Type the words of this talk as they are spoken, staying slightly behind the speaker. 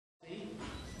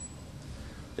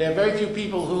there are very few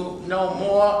people who know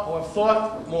more or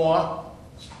thought more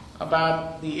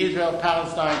about the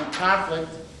Israel-Palestine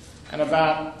conflict and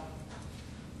about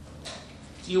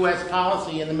U.S.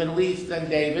 policy in the Middle East than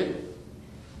David.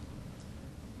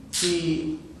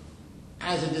 He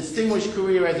has a distinguished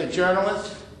career as a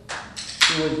journalist.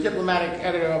 He was diplomatic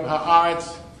editor of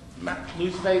Haaretz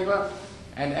newspaper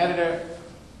and editor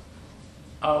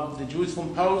of the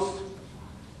Jerusalem Post.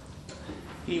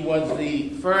 He was the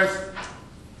first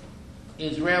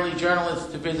Israeli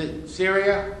journalist to visit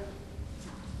Syria.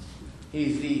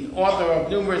 He's the author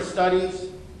of numerous studies,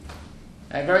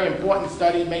 a very important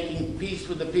study, Making Peace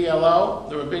with the PLO,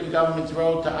 the Rabbin Government's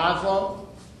Road to Oslo,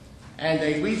 and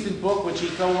a recent book which he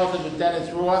co-authored with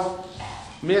Dennis Roth,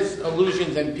 Myths,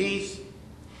 Illusions, and Peace,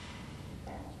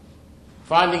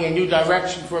 Finding a New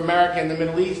Direction for America in the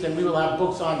Middle East, and we will have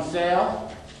books on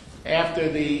sale after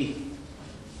the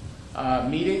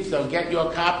meeting, so get your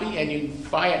copy, and you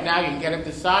buy it now, you can get it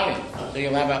to sign it, so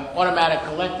you'll have an automatic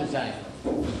collector's item.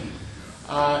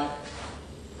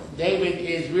 David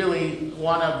is really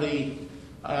one of the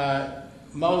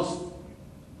most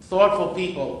thoughtful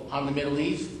people on the Middle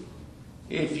East.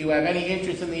 If you have any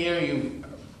interest in the area, you've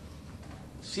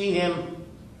seen him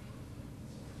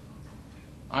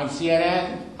on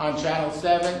CNN, on Channel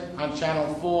 7, on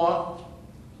Channel 4,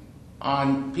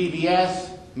 on PBS,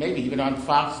 maybe even on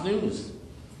Fox News.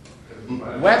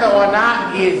 Whether or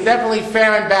not, he is definitely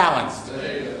fair and balanced.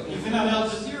 Even on Al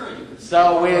Jazeera, you could.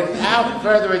 So without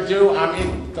further ado,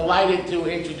 I'm delighted to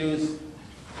introduce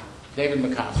David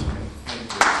Makovsky.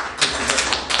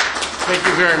 Thank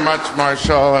you very much,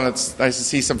 Marshall, and it's nice to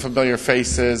see some familiar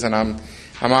faces, and I'm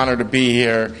honored to be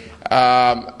here.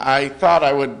 I thought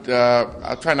I would,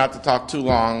 I'll try not to talk too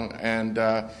long and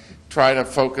try to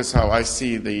focus how I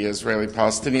see the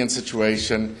Israeli-Palestinian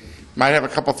situation. Might have a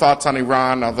couple thoughts on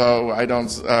Iran, although I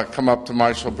don't come up to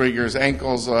Marshall Brieger's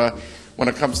ankles when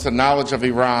it comes to knowledge of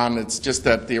Iran. It's just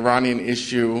that the Iranian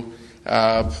issue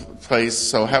plays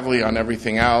so heavily on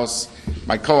everything else.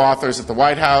 My co-authors at the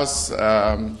White House,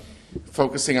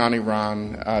 focusing on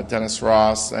Iran, Dennis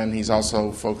Ross, and he's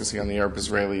also focusing on the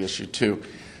Arab-Israeli issue too.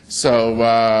 So,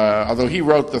 although he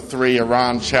wrote the 3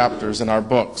 Iran chapters in our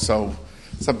book, so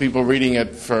some people reading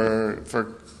it for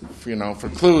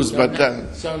clues. So but now,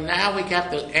 so now we have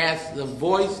to ask: the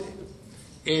voice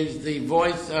is the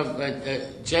voice of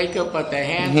Jacob, but the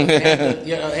hands of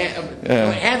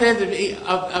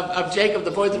Jacob,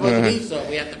 the voice of Esau.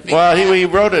 We have to. Well, he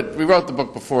wrote it. We wrote the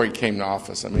book before he came to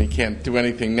office. I mean, he can't do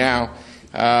anything now.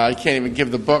 He can't even give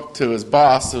the book to his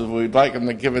boss, who we'd like him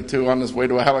to give it to on his way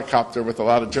to a helicopter with a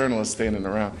lot of journalists standing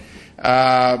around.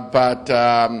 But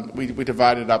we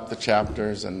divided up the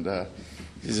chapters, and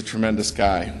he's a tremendous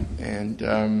guy. And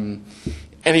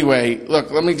anyway,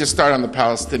 look, let me just start on the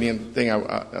Palestinian thing.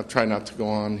 I'll try not to go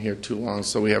on here too long,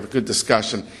 so we have a good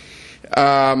discussion.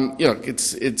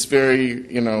 It's very,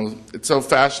 it's so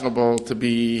fashionable to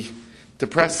be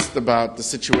depressed about the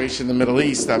situation in the Middle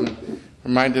East. I'm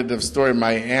reminded of a story of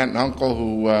my aunt and uncle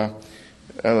who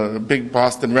are big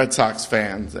Boston Red Sox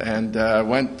fans, and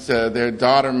their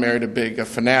daughter married a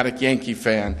fanatic Yankee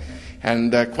fan,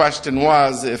 and the question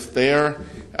was if their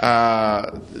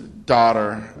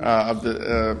daughter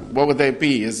what would they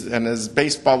be? Is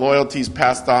baseball loyalties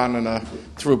passed on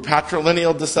through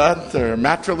patrilineal descent or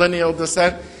matrilineal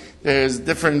descent? There's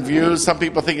different views. Some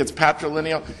people think it's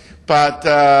patrilineal,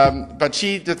 but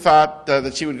she thought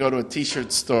that she would go to a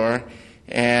T-shirt store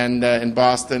and in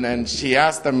Boston, and she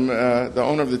asked them, the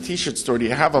owner of the T-shirt store, "Do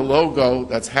you have a logo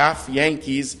that's half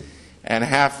Yankees and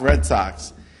half Red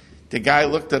Sox?" The guy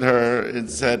looked at her and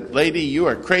said, "Lady, you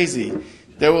are crazy.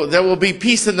 There will be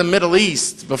peace in the Middle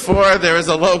East before there is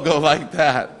a logo like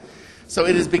that." So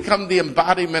it has become the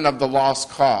embodiment of the lost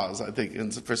cause, I think,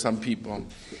 for some people.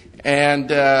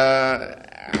 And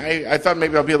I thought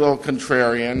maybe I'll be a little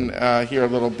contrarian here a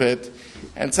little bit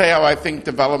and say how I think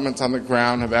developments on the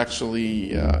ground have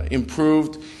actually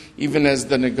improved, even as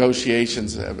the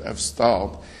negotiations have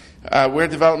stalled. Where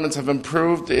developments have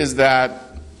improved is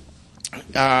that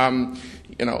in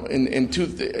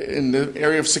the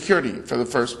area of security, for the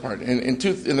first part. In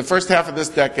the first half of this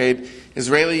decade,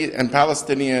 Israeli and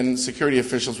Palestinian security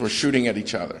officials were shooting at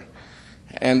each other.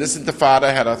 And this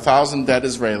intifada had 1,000 dead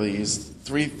Israelis,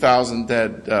 3,000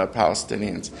 dead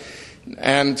Palestinians.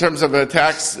 And in terms of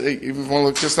attacks, even if we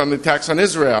look just on the attacks on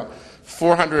Israel,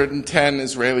 410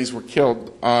 Israelis were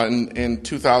killed in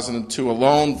 2002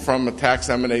 alone from attacks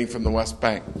emanating from the West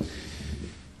Bank.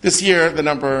 This year, the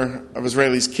number of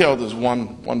Israelis killed is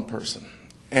one person.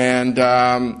 And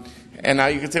now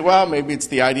you could say, well, maybe it's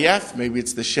the IDF, maybe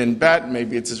it's the Shin Bet,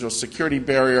 maybe it's Israel's security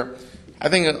barrier. I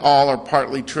think all are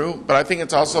partly true, but I think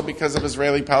it's also because of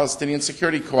Israeli-Palestinian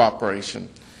security cooperation.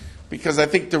 Because I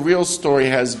think the real story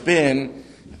has been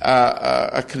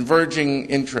a converging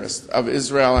interest of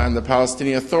Israel and the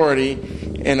Palestinian Authority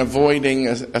in avoiding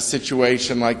a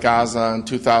situation like Gaza in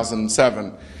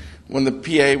 2007, when the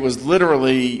PA was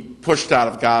literally pushed out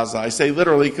of Gaza. I say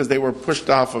literally because they were pushed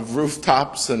off of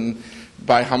rooftops and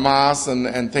by Hamas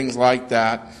and things like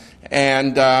that.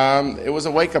 And it was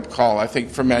a wake-up call, I think,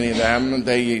 for many of them.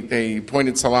 They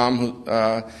appointed Salam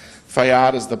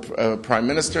Fayyad as the prime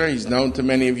minister. He's known to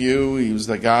many of you. He was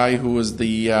the guy who was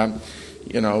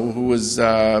who was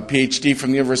a PhD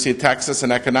from the University of Texas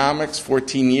in economics,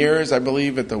 14 years, I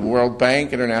believe, at the World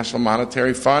Bank, International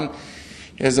Monetary Fund.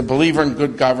 He is a believer in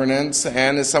good governance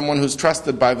and is someone who's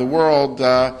trusted by the world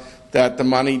that the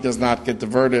money does not get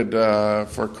diverted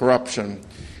for corruption.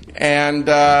 And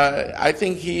I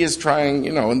think he is trying,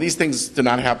 and these things do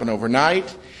not happen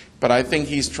overnight, but I think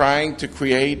he's trying to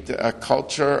create a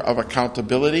culture of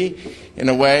accountability in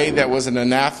a way that was an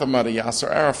anathema to Yasser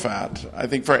Arafat. I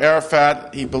think for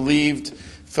Arafat, he believed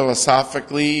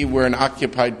philosophically we're an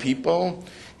occupied people,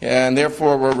 and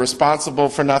therefore we're responsible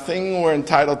for nothing, we're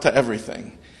entitled to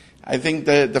everything. I think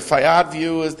the Fayyad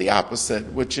view is the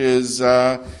opposite, which is,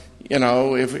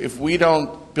 if we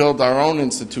don't build our own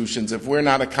institutions, if we're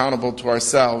not accountable to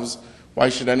ourselves, why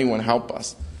should anyone help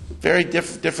us? Very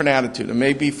different attitude. It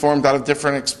may be formed out of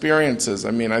different experiences.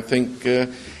 I mean, I think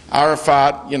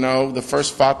Arafat, the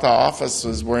first Fatah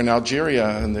offices were in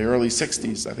Algeria in the early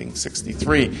 60s, I think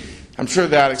 63. I'm sure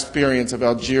that experience of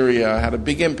Algeria had a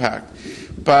big impact.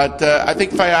 But I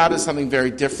think Fayyad is something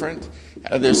very different.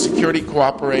 There's security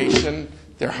cooperation.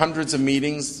 There are hundreds of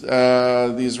meetings, the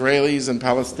Israelis and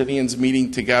Palestinians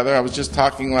meeting together. I was just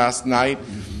talking last night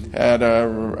at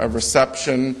a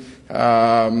reception.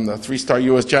 The 3-star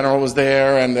U.S. general was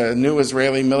there, and the new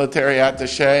Israeli military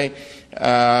attaché.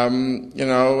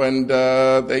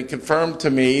 They confirmed to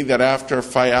me that after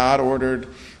Fayyad ordered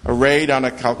a raid on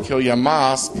a Kalkilia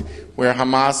mosque, where there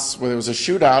was a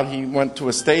shootout, he went to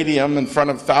a stadium in front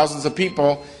of thousands of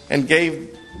people and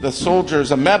gave the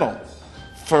soldiers a medal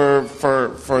for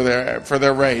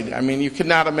their raid. I mean, you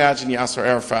cannot imagine Yasser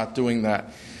Arafat doing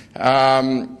that.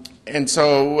 And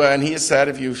he has said,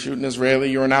 if you shoot an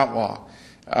Israeli, you're an outlaw.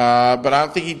 But I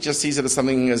don't think he just sees it as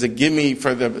something as a gimme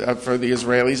for the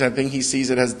Israelis. I think he sees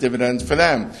it as dividends for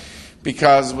them,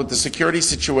 because with the security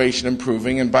situation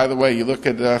improving, and by the way, you look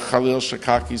at Khalil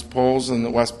Shikaki's polls in the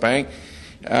West Bank,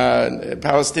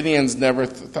 Palestinians never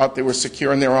thought they were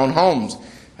secure in their own homes.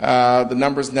 The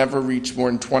numbers never reached more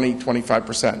than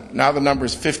 20-25%. Now the number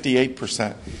is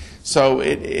 58%. So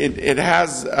it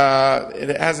has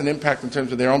an impact in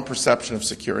terms of their own perception of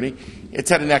security.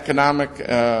 It's had an economic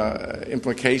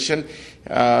implication.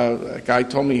 A guy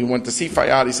told me he went to see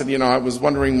Fayyad. He said, I was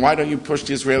wondering, why don't you push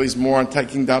the Israelis more on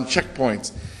taking down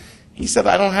checkpoints? He said,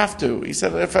 I don't have to. He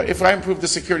said, if I improve the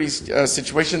security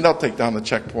situation, they'll take down the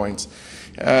checkpoints.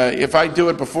 If I do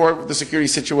it before the security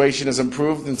situation is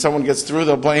improved and someone gets through,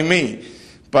 they'll blame me.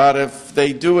 But if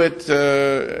they do it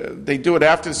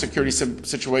after the security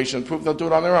situation improved, they'll do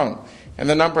it on their own. And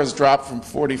the number has dropped from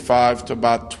 45 to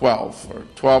about 12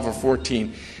 or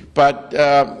 14. But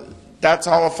that's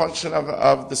all a function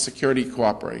of the security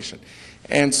cooperation.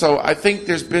 And so I think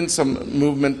there's been some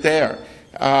movement there.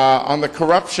 On the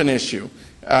corruption issue,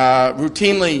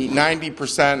 routinely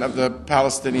 90% of the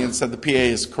Palestinians said the PA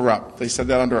is corrupt. They said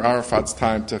that under Arafat's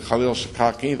time to Khalil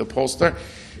Shikaki, the pollster.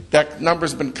 That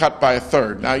number's been cut by a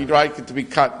third. Now, you'd like it to be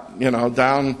cut,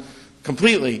 down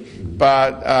completely,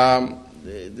 but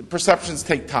the perceptions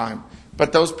take time.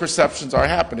 But those perceptions are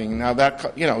happening. Now,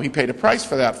 that he paid a price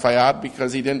for that, Fayyad,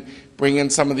 because he didn't bring in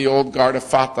some of the old guard of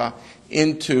Fatah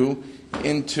into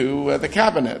the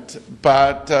cabinet.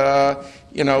 But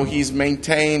he's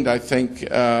maintained, I think,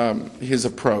 his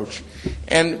approach,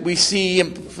 and we see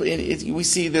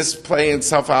this play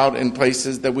itself out in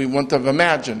places that we wouldn't have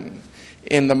imagined.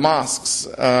 In the mosques,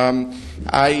 I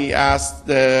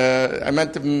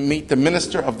meant to meet the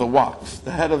minister of the Waqf,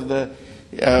 the head of the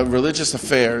religious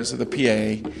affairs of the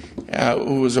PA,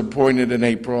 who was appointed in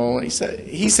April. He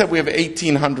said we have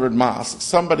 1,800 mosques.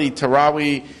 Somebody,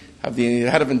 Tarawi, the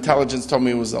head of intelligence, told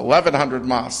me it was 1,100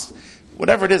 mosques.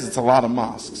 Whatever it is, it's a lot of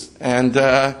mosques.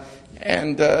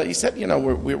 And he said,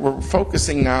 we're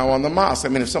focusing now on the mosque. I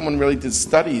mean, if someone really did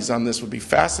studies on this, it would be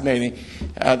fascinating.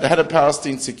 The head of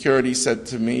Palestine Security said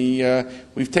to me,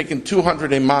 we've taken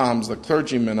 200 imams, the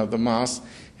clergymen of the mosque,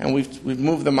 and we've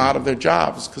moved them out of their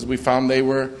jobs because we found they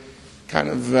were kind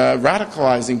of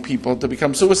radicalizing people to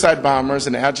become suicide bombers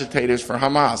and agitators for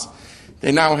Hamas.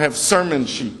 They now have sermon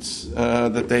sheets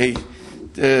that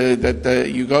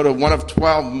that you go to one of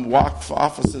 12 Waqf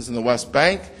offices in the West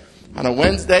Bank on a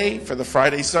Wednesday for the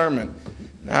Friday sermon.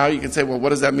 Now you can say, well, what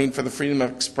does that mean for the freedom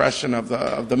of expression of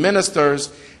the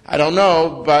ministers? I don't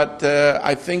know, but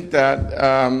I think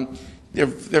that they're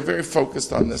very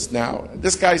focused on this now.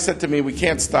 This guy said to me, we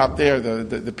can't stop there.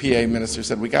 The PA minister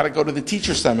said, we got to go to the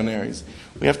teacher seminaries.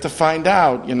 We have to find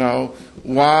out,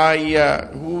 why,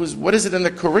 what is it in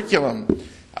the curriculum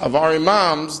of our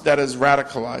imams that is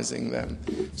radicalizing them.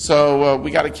 So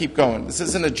we got to keep going. This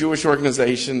isn't a Jewish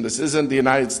organization. This isn't the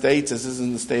United States. This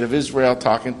isn't the state of Israel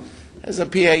talking. As a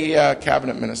PA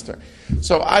cabinet minister.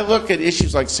 So I look at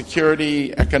issues like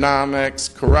security, economics,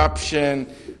 corruption,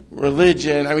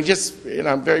 religion. I mean, just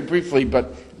very briefly,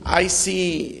 but I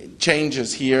see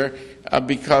changes here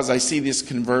because I see this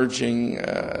convergence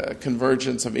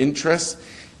of interests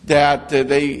that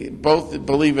they both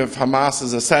believe if Hamas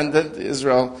is ascendant,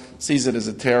 Israel sees it as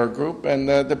a terror group, and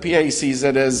the PA sees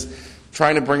it as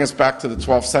trying to bring us back to the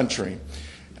 12th century.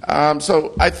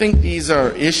 So I think these are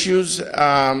issues,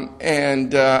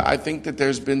 and I think that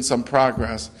there's been some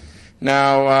progress.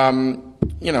 Now,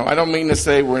 I don't mean to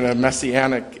say we're in a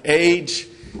messianic age,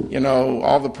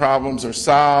 all the problems are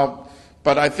solved,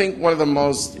 but I think one of the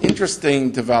most interesting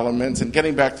developments, and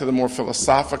getting back to the more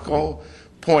philosophical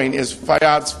point, is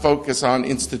Fayyad's focus on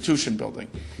institution building.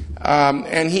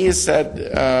 And he has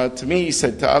said to me, he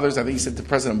said to others, I think he said to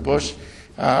President Bush,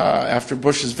 after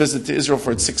Bush's visit to Israel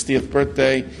for its 60th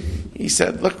birthday, he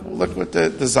said, look what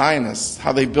the Zionists,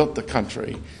 how they built the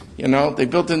country. They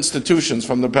built institutions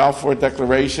from the Balfour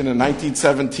Declaration in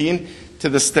 1917 to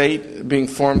the state being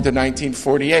formed in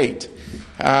 1948.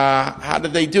 How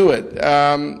did they do it?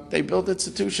 They built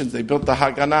institutions. They built the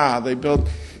Haganah. They built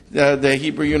the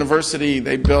Hebrew University.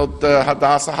 They built the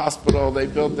Hadassah Hospital. They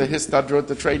built the Histadrut,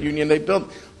 the trade union. They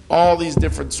built all these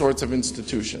different sorts of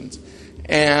institutions.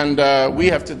 And we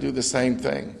have to do the same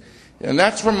thing. And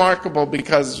that's remarkable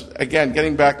because, again,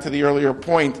 getting back to the earlier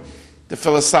point, the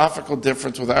philosophical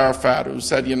difference with Arafat, who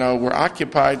said, we're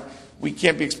occupied, we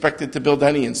can't be expected to build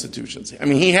any institutions. I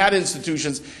mean, he had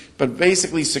institutions, but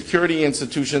basically security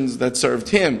institutions that served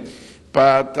him.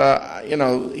 But,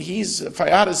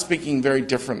 Fayyad is speaking very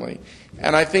differently.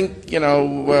 And I think,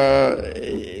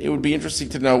 it would be interesting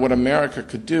to know what America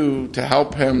could do to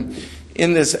help him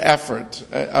in this effort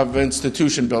of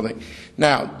institution building.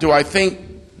 Now, do I think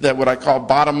that what I call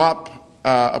bottom-up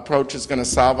approach is going to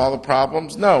solve all the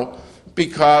problems? No,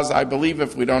 because I believe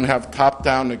if we don't have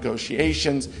top-down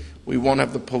negotiations, we won't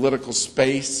have the political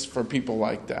space for people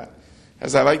like that.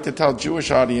 As I like to tell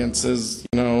Jewish audiences,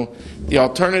 the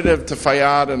alternative to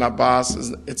Fayyad and Abbas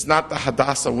is it's not the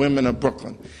Hadassah women of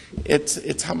Brooklyn. It's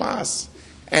Hamas.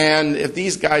 And if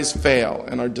these guys fail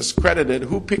and are discredited,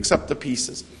 who picks up the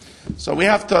pieces? So we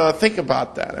have to think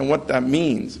about that and what that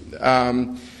means.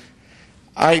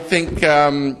 I think,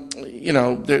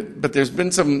 but there's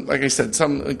been some, like I said,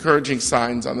 some encouraging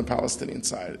signs on the Palestinian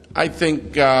side. I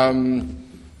think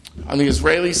on the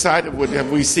Israeli side,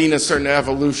 have we seen a certain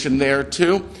evolution there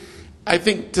too? I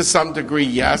think to some degree,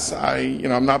 yes.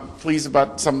 I'm not pleased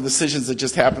about some decisions that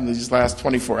just happened these last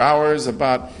 24 hours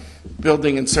about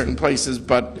building in certain places,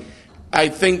 but I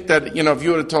think that, if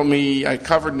you would have told me, I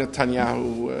covered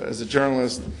Netanyahu as a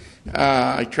journalist,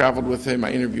 I traveled with him,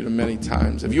 I interviewed him many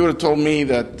times. If you would have told me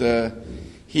that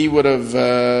he would have,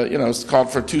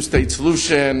 called for a two-state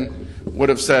solution, would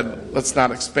have said, let's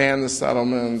not expand the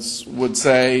settlements, would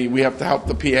say we have to help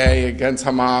the PA against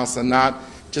Hamas and not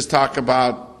just talk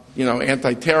about,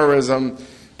 anti-terrorism,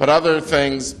 but other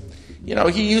things,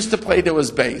 he used to play to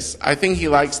his base. I think he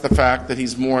likes the fact that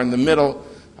he's more in the middle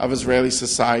of Israeli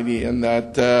society, and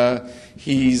that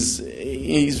he's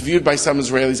viewed by some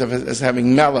Israelis as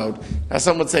having mellowed. Now,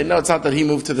 some would say, no, it's not that he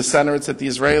moved to the center, it's that the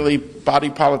Israeli body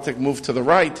politic moved to the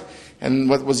right, and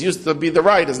what was used to be the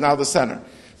right is now the center.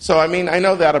 So, I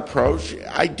know that approach.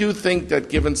 I do think that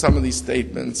given some of these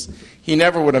statements, he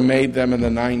never would have made them in the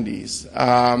 90s.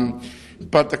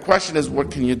 But the question is,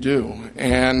 what can you do?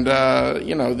 And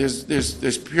there's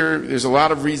a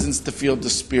lot of reasons to feel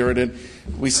dispirited.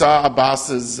 We saw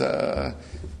Abbas's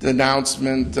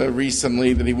announcement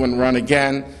recently that he wouldn't run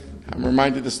again. I'm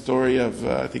reminded of the story of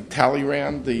I think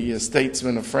Talleyrand, the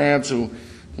statesman of France, who,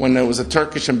 when there was a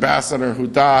Turkish ambassador who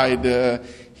died,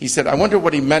 he said, "I wonder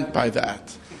what he meant by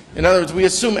that." In other words, we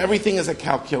assume everything is a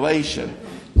calculation.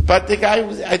 But the guy,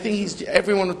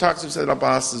 everyone who talks to him said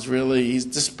Abbas he's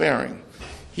despairing.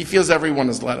 He feels everyone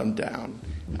has let him down.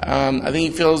 I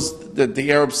think he feels that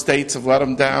the Arab states have let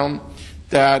him down,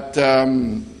 that, that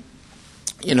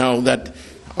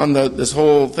on this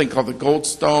whole thing called the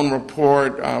Goldstone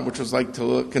Report, which was like to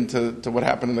look into what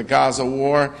happened in the Gaza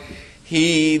war,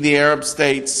 the Arab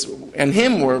states, and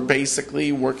him were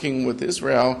basically working with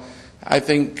Israel, I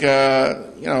think,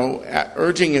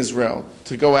 urging Israel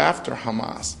to go after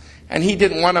Hamas. And he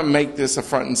didn't want to make this a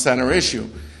front and center issue.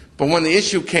 But when the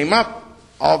issue came up,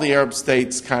 all the Arab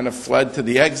states kind of fled to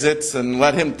the exits and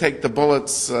let him take the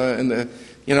bullets the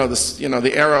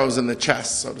arrows in the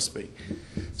chest, so to speak.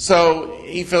 So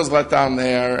he feels let down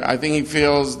there. I think he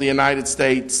feels the United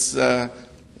States,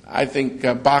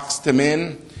 boxed him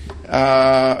in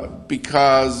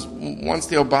because once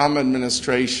the Obama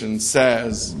administration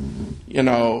says,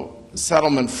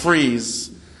 settlement freeze,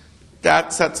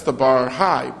 that sets the bar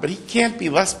high. But he can't be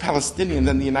less Palestinian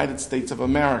than the United States of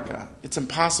America. It's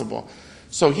impossible.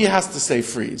 So he has to say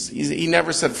freeze. He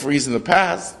never said freeze in the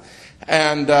past,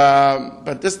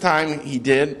 but this time he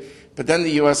did. But then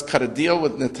the U.S. cut a deal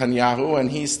with Netanyahu,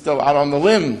 and he's still out on the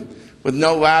limb with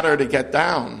no ladder to get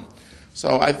down.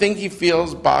 So I think he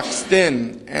feels boxed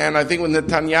in. And I think with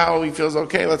Netanyahu, he feels,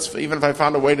 okay, even if I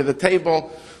found a way to the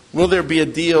table, will there be a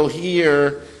deal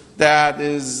here that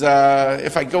is,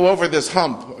 if I go over this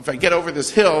hump, if I get over this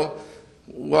hill,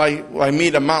 will I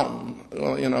meet a mountain?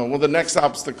 Well, will the next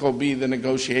obstacle be the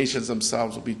negotiations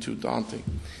themselves will be too daunting?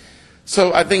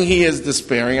 So I think he is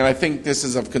despairing, and I think this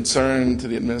is of concern to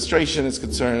the administration. It's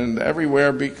concerned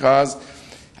everywhere because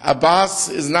Abbas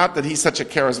is not that he's such a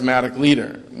charismatic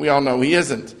leader. We all know he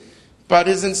isn't. But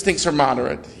his instincts are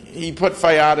moderate. He put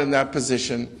Fayyad in that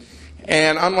position.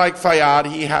 And unlike Fayyad,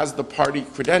 he has the party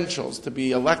credentials to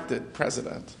be elected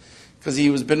president because he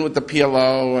has been with the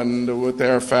PLO and with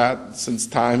Arafat since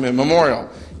time immemorial.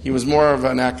 He was more of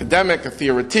an academic, a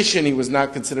theoretician. He was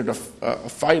not considered a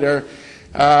fighter.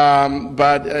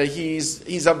 But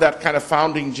he's of that kind of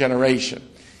founding generation.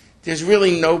 There's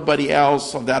really nobody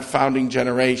else of that founding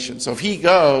generation. So if he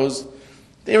goes,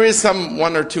 there is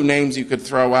one or two names you could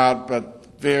throw out, but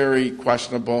very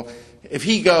questionable. If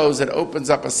he goes, it opens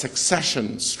up a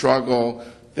succession struggle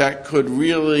that could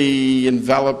really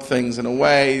envelop things in a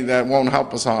way that won't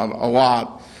help us on a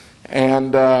lot.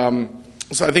 And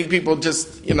so I think people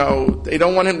just, they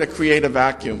don't want him to create a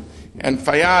vacuum. And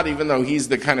Fayyad, even though he's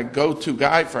the kind of go-to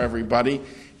guy for everybody,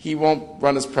 he won't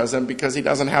run as president because he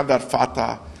doesn't have that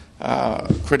Fatah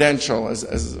credential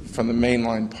as from the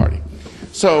mainline party.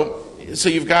 So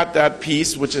you've got that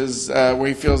piece, which is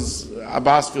where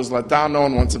Abbas feels let down. No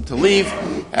one wants him to leave.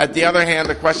 At the other hand,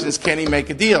 the question is, can he make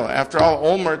a deal? After all,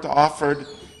 Olmert offered,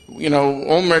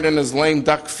 Olmert in his lame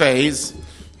duck phase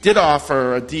did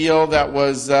offer a deal that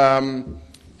was,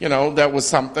 that was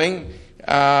something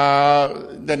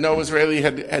that no Israeli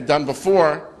had done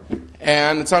before,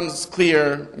 and it's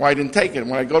unclear why he didn't take it.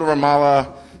 When I go to Ramallah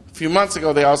a few months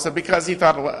ago, they all said because he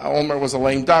thought Olmert was a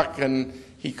lame duck and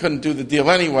he couldn't do the deal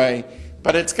anyway.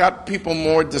 But it's got people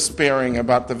more despairing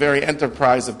about the very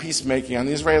enterprise of peacemaking on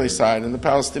the Israeli side, and the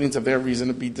Palestinians have their reason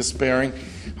to be despairing.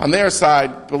 On their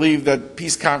side, believe that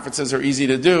peace conferences are easy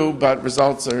to do, but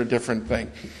results are a different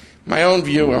thing. My own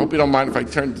view, I hope you don't mind if I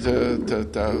turn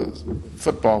to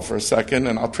football for a second,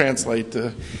 and I'll translate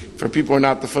for people who are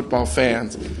not the football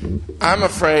fans. I'm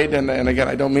afraid, and again,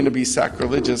 I don't mean to be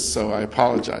sacrilegious, so I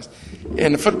apologize.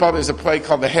 In football, there's a play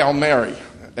called the Hail Mary.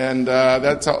 And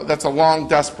that's a long,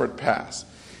 desperate pass.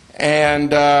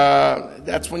 And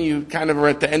that's when you kind of are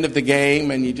at the end of the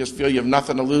game and you just feel you have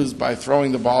nothing to lose by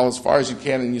throwing the ball as far as you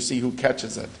can and you see who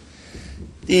catches it.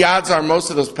 The odds are most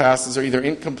of those passes are either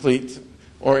incomplete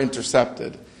or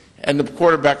intercepted. And the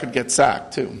quarterback could get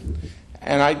sacked, too.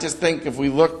 And I just think if we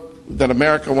look that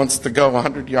America wants to go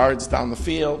 100 yards down the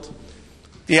field,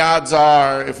 the odds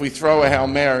are if we throw a Hail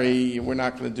Mary, we're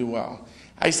not going to do well.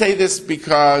 I say this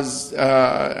because,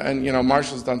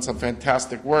 Marshall's done some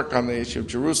fantastic work on the issue of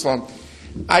Jerusalem.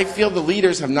 I feel the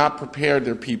leaders have not prepared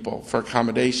their people for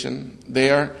accommodation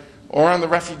there or on the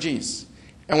refugees.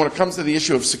 And when it comes to the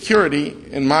issue of security,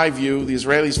 in my view, the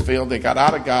Israelis feel they got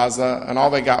out of Gaza and all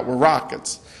they got were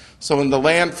rockets. So in the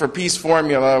land for peace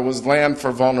formula was land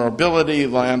for vulnerability,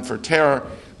 land for terror,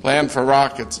 land for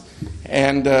rockets.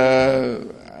 And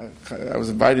I was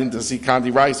invited to see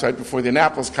Condi Rice right before the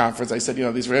Annapolis conference. I said, the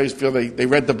Israelis feel they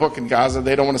read the book in Gaza.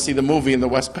 They don't want to see the movie in the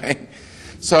West Bank.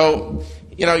 So,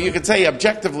 you could say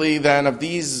objectively then if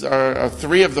these are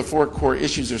three of the four core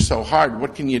issues are so hard,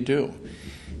 what can you do?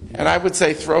 And I would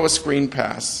say throw a screen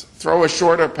pass. Throw a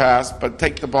shorter pass, but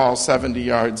take the ball 70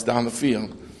 yards down the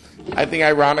field. I think,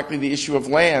 ironically, the issue of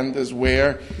land is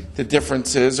where the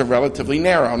differences are relatively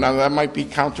narrow. Now, that might be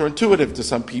counterintuitive to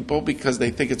some people because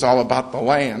they think it's all about the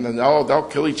land, and they'll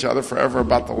kill each other forever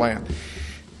about the land.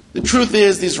 The truth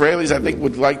is, the Israelis, I think,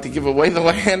 would like to give away the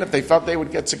land if they felt they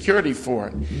would get security for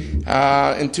it.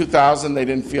 In 2000, they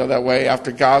didn't feel that way.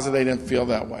 After Gaza, they didn't feel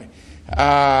that way.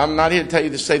 I'm not here to tell you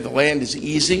to say the land is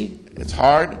easy. It's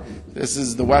hard. This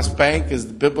is the West Bank, is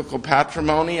the biblical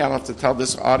patrimony. I don't have to tell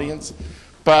this audience.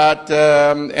 But,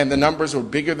 and the numbers were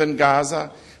bigger than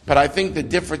Gaza. But I think the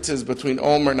differences between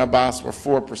Olmert and Abbas were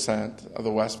 4% of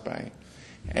the West Bank.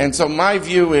 And so my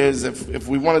view is if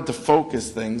we wanted to focus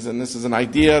things, and this is an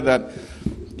idea that,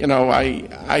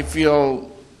 I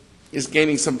feel is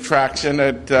gaining some traction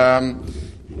at,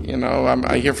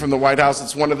 I hear from the White House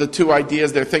it's one of the two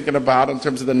ideas they're thinking about in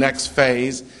terms of the next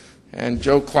phase. And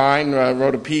Joe Klein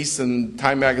wrote a piece in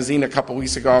Time magazine a couple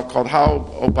weeks ago called How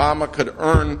Obama Could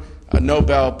Earn a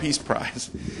Nobel Peace Prize.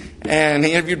 And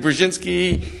he interviewed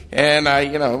Brzezinski, and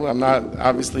I'm not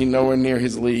obviously nowhere near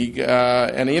his league,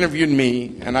 and he interviewed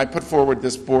me, and I put forward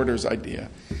this borders idea.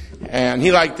 And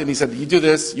he liked it, and he said, you do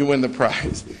this, you win the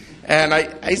prize. And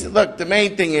I said, look, the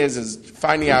main thing is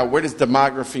finding out where does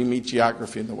demography meet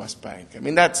geography in the West Bank. I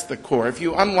mean, that's the core. If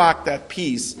you unlock that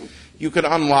piece, you could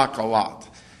unlock a lot.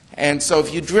 And so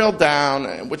if you drill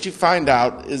down, what you find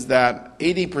out is that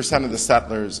 80% of the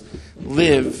settlers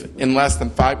live in less than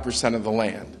 5% of the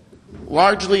land,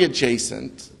 largely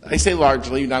adjacent, I say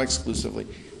largely, not exclusively,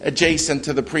 adjacent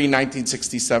to the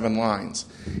pre-1967 lines,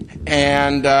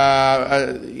 and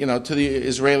to the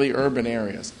Israeli urban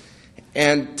areas.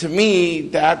 And to me,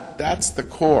 that's the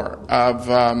core of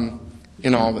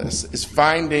in all this, is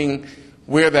finding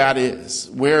where that is,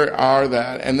 where are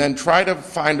that, and then try to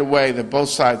find a way that both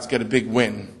sides get a big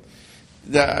win.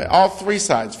 All three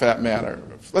sides, for that matter.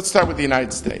 Let's start with the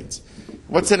United States.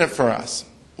 What's in it for us?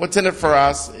 What's in it for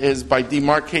us is by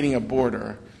demarcating a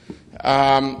border,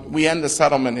 we end the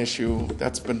settlement issue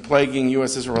that's been plaguing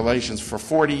U.S.-Israel relations for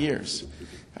 40 years.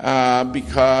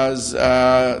 Because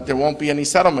there won't be any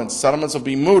settlements. Settlements will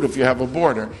be moot if you have a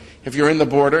border. If you're in the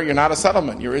border, you're not a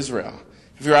settlement, you're Israel.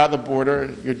 If you're out of the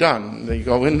border, you're done. Then you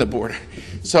go in the border.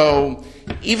 So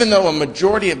even though a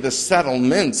majority of the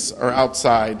settlements are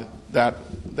outside that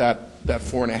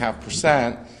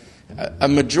 4.5%, a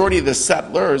majority of the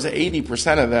settlers,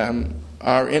 80% of them,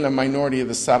 are in a minority of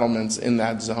the settlements in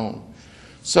that zone.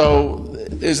 So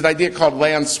there's an idea called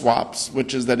land swaps,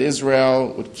 which is that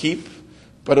Israel would keep,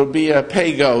 but it would be a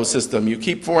pay-go system. You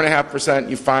keep 4.5%,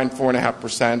 you find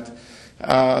 4.5%.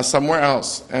 Somewhere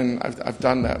else, and I've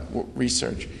done that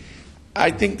research. I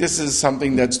think this is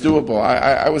something that's doable.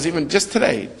 I was even just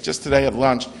today at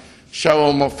lunch,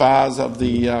 Shaul Mofaz of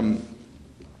the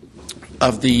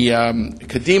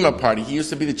Kadima party. He used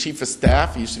to be the chief of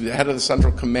staff. He used to be the head of the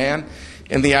Central Command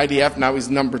in the IDF. Now he's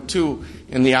number 2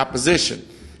 in the opposition.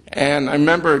 And I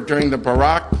remember during the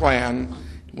Barak plan,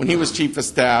 when he was chief of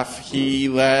staff, he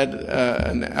led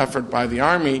an effort by the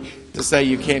army to say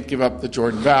you can't give up the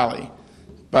Jordan Valley.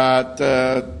 But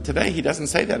today he doesn't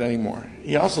say that anymore.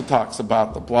 He also talks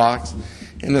about the blocks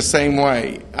in the same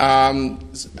way.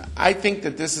 I think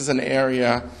that this is an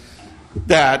area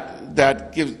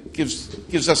that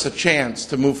gives us a chance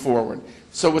to move forward.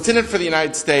 So what's in it for the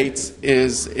United States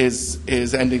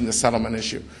is ending the settlement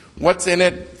issue. What's in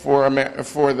it for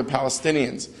the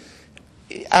Palestinians?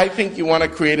 I think you want to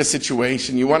create a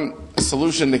situation, you want a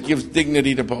solution that gives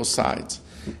dignity to both sides.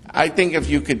 I think if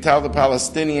you could tell the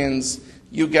Palestinians,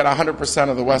 you get 100%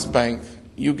 of the West Bank,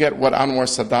 you get what Anwar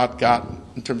Sadat got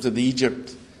in terms of the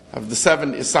Egypt of the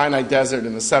Sinai Desert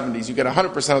in the 70s, you get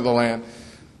 100% of the land.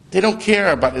 They don't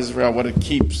care about Israel, what it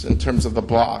keeps in terms of the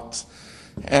blocks.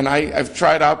 And I've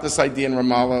tried out this idea in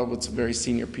Ramallah with some very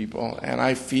senior people, and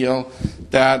I feel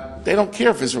that they don't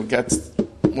care if Israel gets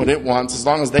what it wants as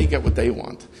long as they get what they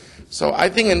want. So I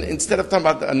think instead of talking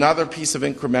about another piece of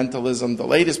incrementalism, the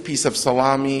latest piece of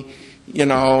salami,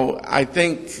 I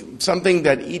think something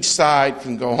that each side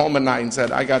can go home at night and say,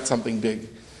 I got something big.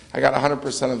 I got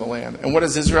 100% of the land. And what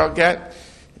does Israel get?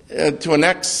 To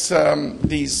annex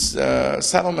these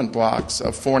settlement blocks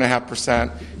of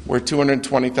 4.5% where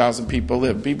 220,000 people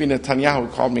live. Bibi Netanyahu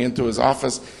called me into his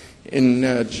office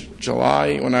in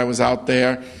July when I was out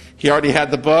there. He already had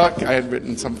the book. I had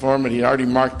written some for him, but he already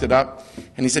marked it up.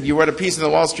 And he said, you read a piece in the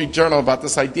Wall Street Journal about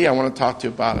this idea. I want to talk to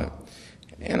you about it.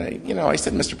 And I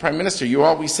said, Mr. Prime Minister, you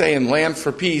always say in Land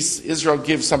for Peace, Israel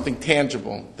gives something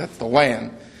tangible. That's the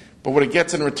land. But what it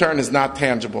gets in return is not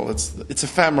tangible. It's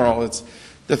ephemeral. It's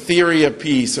the theory of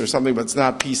peace or something, but it's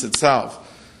not peace itself.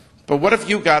 But what if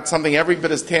you got something every bit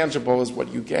as tangible as what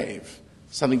you gave?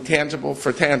 Something tangible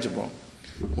for tangible.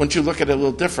 Wouldn't you look at it a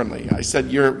little differently? I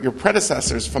said, your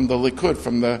predecessors from the Likud,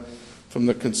 from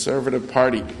the Conservative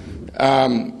Party,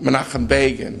 Menachem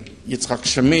Begin, Yitzhak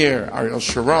Shamir, Ariel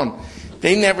Sharon,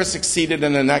 they never succeeded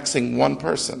in annexing one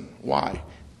person. Why?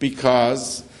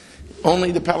 Because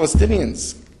only the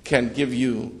Palestinians can give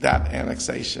you that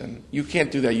annexation. You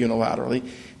can't do that unilaterally.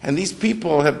 And these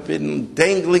people have been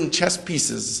dangling chess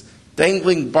pieces,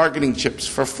 dangling bargaining chips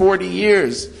for 40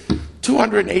 years.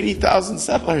 280,000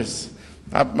 settlers.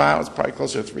 Now it's probably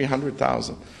closer to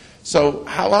 300,000. So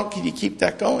how long can you keep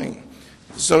that going?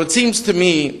 So it seems to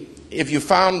me, if you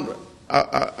found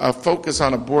a focus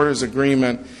on a borders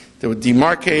agreement that would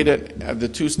demarcate it, the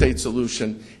two-state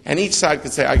solution, and each side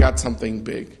could say, I got something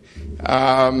big.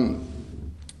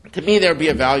 To me, there would be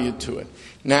a value to it.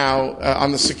 Now,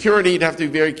 on the security, you'd have to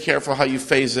be very careful how you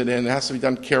phase it in. It has to be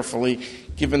done carefully,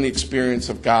 given the experience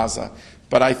of Gaza.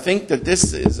 But I think that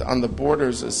this is, on the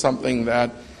borders, is something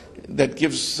that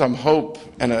gives some hope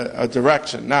and a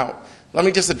direction. Now, let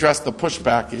me just address the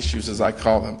pushback issues, as I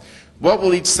call them. What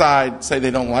will each side say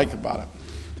they don't like about it?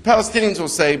 The Palestinians will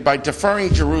say, by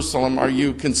deferring Jerusalem, are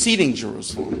you conceding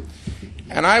Jerusalem?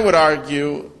 And I would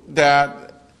argue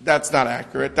that that's not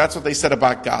accurate. That's what they said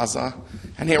about Gaza.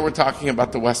 And here we're talking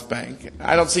about the West Bank.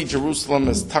 I don't see Jerusalem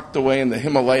as tucked away in the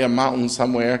Himalaya mountains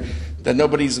somewhere that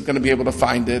nobody's going to be able to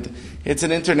find it. It's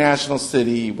an international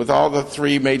city with all the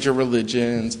three major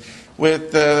religions,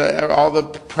 with all the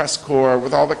press corps,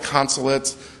 with all the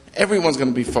consulates. Everyone's going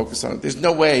to be focused on it. There's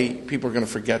no way people are going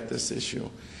to forget this issue.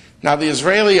 Now, the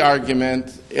Israeli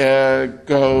argument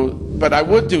but I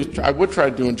would try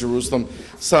to do in Jerusalem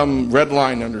some red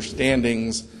line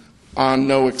understandings on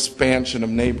no expansion of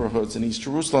neighborhoods in East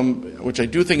Jerusalem, which I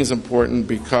do think is important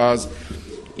because,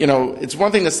 it's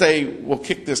one thing to say we'll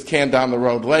kick this can down the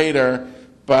road later,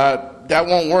 but that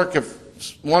won't work if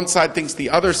one side thinks the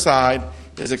other side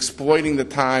is exploiting the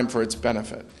time for its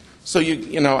benefit. So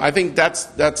I think that's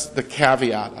the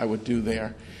caveat I would do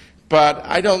there. But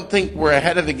I don't think we're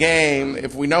ahead of the game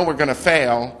if we know we're going to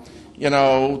fail,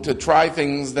 to try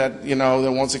things that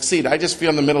won't succeed. I just feel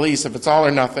in the Middle East, if it's all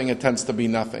or nothing, it tends to be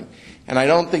nothing. And I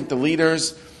don't think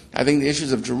I think the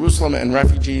issues of Jerusalem and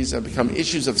refugees have become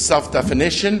issues of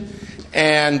self-definition,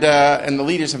 and the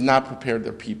leaders have not prepared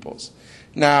their peoples.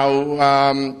 Now,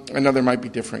 I know there might be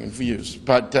differing views,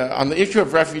 but on the issue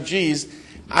of refugees,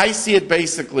 I see it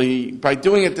basically, by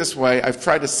doing it this way, I've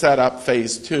tried to set up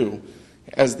phase 2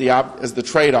 as the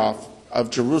trade-off of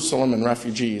Jerusalem and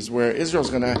refugees, where Israel's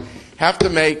going to have to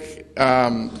make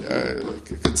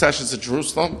concessions to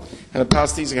Jerusalem, and the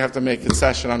Palestinians are going to have to make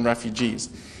concession on refugees.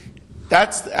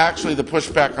 That's actually the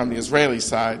pushback on the Israeli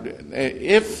side.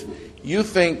 If you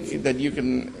think that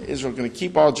Israel's going to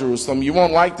keep all Jerusalem, you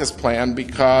won't like this plan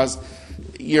because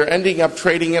you're ending up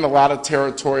trading in a lot of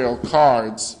territorial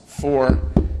cards to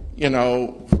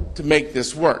make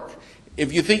this work.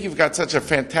 If you think you've got such a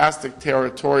fantastic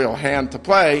territorial hand to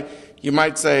play, you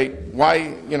might say,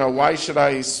 why should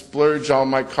I splurge all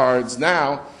my cards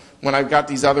now when I've got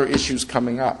these other issues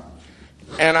coming up?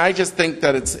 And I just think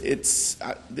that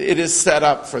it is set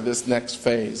up for this next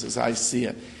phase, as I see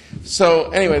it. So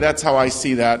anyway, that's how I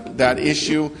see that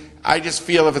issue. I just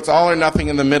feel if it's all or nothing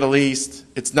in the Middle East,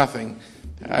 it's nothing.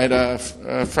 I had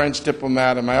a French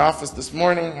diplomat in my office this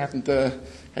morning,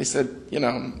 I said,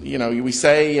 we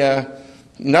say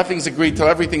nothing's agreed till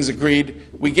everything's agreed.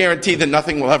 We guarantee that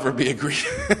nothing will ever be agreed.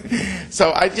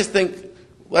 So I just think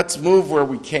let's move where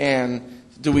we can.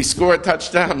 Do we score a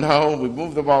touchdown? No. We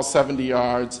move the ball 70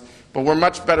 yards. But we're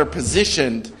much better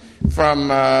positioned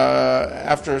from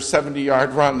after a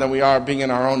 70-yard run than we are being in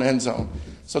our own end zone.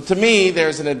 So to me,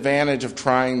 there's an advantage of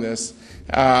trying this.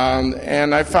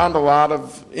 And I found a lot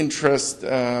of interest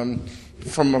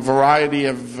from a variety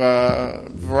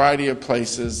of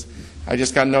places. I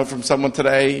just got a note from someone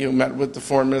today who met with the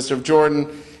foreign minister of Jordan,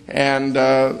 and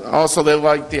also they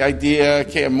liked the idea.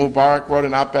 Mubarak wrote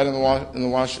an op-ed in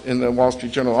the Wall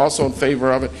Street Journal, also in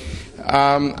favor of it.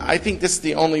 I think this is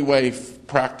the only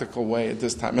practical way at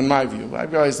this time, in my view. I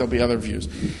realize there'll be other views.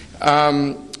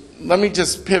 Let me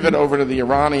just pivot over to the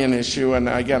Iranian issue, and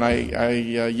again, I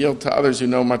yield to others who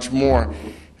know much more.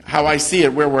 How I see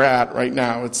it, where we're at right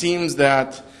now. It seems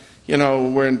that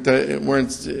we're in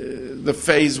the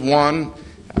phase 1.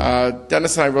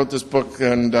 Dennis and I wrote this book,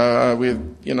 and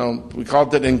we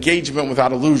called it Engagement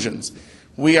Without Illusions.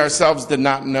 We ourselves did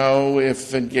not know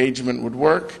if engagement would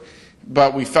work,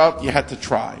 but we felt you had to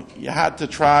try. You had to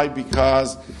try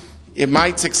because it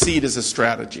might succeed as a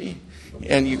strategy,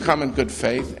 and you come in good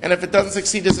faith. And if it doesn't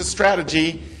succeed as a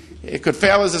strategy, it could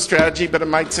fail as a strategy, but it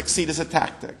might succeed as a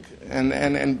tactic.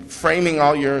 And framing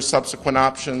all your subsequent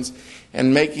options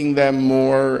and making them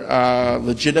more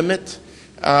legitimate,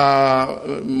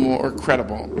 more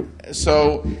credible.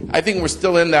 So I think we're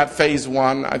still in that phase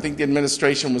 1. I think the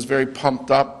administration was very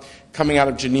pumped up coming out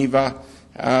of Geneva.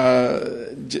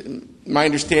 My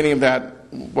understanding of that,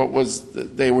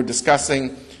 they were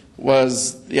discussing,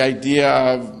 was the idea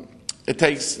of it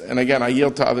takes, and again, I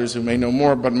yield to others who may know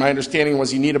more, but my understanding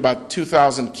was you need about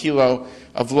 2,000 kilo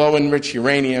of low-enriched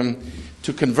uranium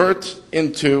to convert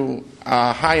into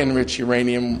high-enriched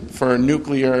uranium for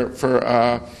nuclear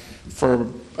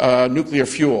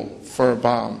fuel for a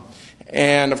bomb.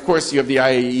 And of course, you have the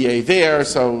IAEA there,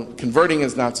 so converting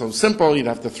is not so simple. You'd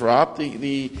have to throw out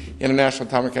the International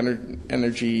Atomic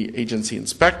Energy Agency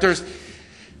inspectors.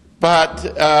 But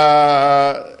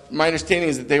my understanding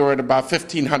is that they were at about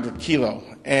 1,500 kilo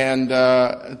and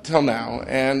until now.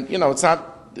 And, it's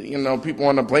not, people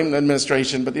want to blame the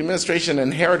administration, but the administration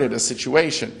inherited a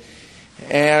situation.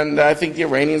 And I think the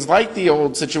Iranians liked the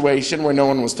old situation where no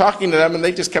one was talking to them, and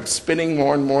they just kept spinning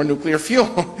more and more nuclear fuel.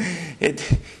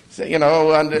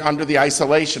 Under the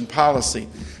isolation policy.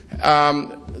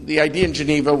 The idea in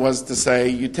Geneva was to say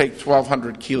you take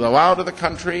 1,200 kilo out of the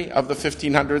country of the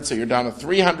 1,500, so you're down to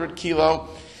 300 kilo,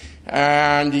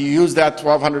 and you use that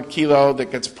 1,200 kilo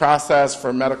that gets processed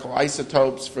for medical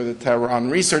isotopes for the Tehran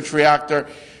research reactor,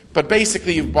 but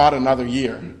basically you've bought another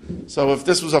year. So if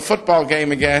this was a football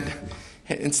game again,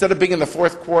 instead of being in the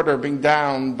fourth quarter, being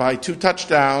down by 2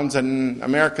 touchdowns, and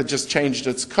America just changed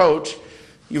its coach,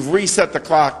 you've reset the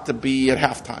clock to be at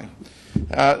halftime.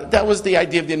 That was the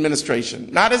idea of the administration.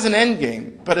 Not as an end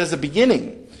game, but as a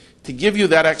beginning, to give you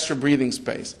that extra breathing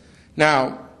space.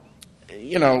 Now,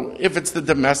 if it's the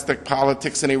domestic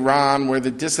politics in Iran where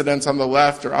the dissidents on the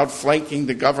left are outflanking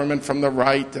the government from the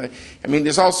right,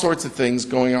 there's all sorts of things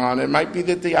going on. It might be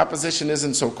that the opposition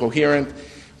isn't so coherent.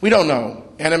 We don't know.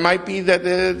 And it might be that,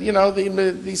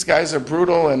 these guys are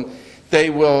brutal and they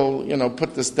will,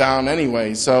 put this down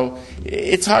anyway. So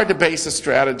it's hard to base a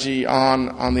strategy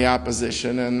on the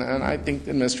opposition, and I think the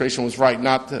administration was right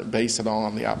not to base it all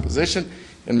on the opposition,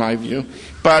 in my view.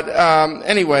 But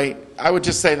anyway, I would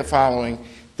just say the following,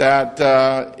 that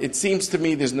it seems to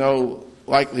me there's no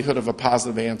likelihood of a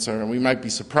positive answer, and we might be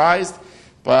surprised,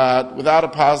 but without a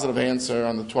positive answer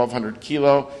on the 1,200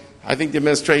 kilo, I think the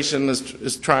administration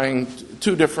is trying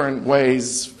 2 different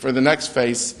ways for the next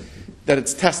phase that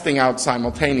it's testing out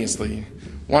simultaneously.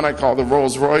 One I call the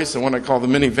Rolls-Royce and one I call the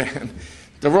minivan.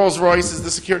 The Rolls-Royce is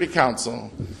the Security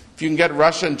Council. If you can get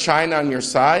Russia and China on your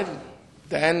side,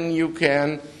 then you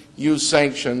can use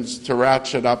sanctions to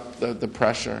ratchet up the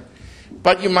pressure.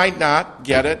 But you might not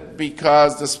get it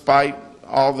because despite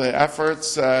all the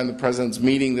efforts and the President's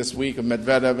meeting this week of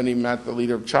Medvedev, and he met the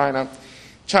leader of China,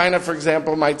 China, for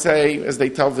example, might say, as they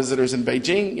tell visitors in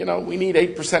Beijing, we need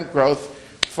 8% growth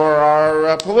for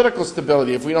our political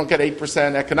stability. If we don't get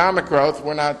 8% economic growth,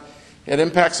 it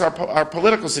impacts our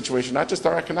political situation, not just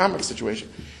our economic situation.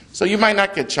 So you might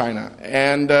not get China.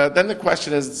 And then the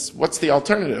question is, what's the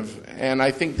alternative? And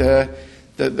I think the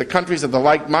countries of the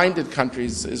like-minded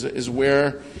countries is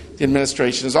where the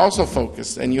administration is also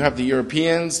focused. And you have the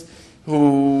Europeans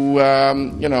who,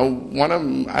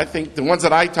 I think the ones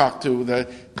that I talk to,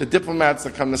 the diplomats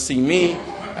that come to see me,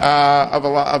 of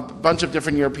a bunch of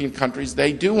different European countries,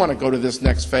 they do want to go to this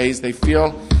next phase. They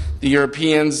feel the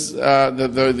Europeans,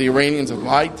 the Iranians have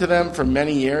lied to them for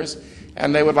many years,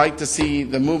 and they would like to see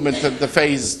the movement to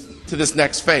this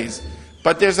next phase.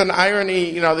 But there's an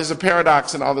irony, there's a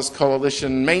paradox in all this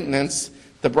coalition maintenance.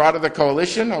 The broader the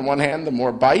coalition, on one hand, the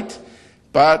more bite,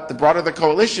 but the broader the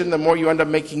coalition, the more you end up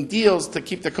making deals to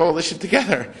keep the coalition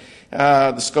together.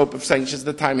 The scope of sanctions,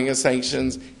 the timing of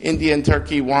sanctions. India and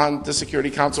Turkey want the Security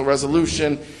Council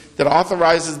resolution that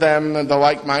authorizes them, the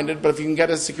like-minded, but if you can get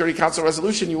a Security Council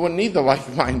resolution, you wouldn't need the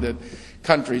like-minded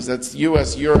countries. That's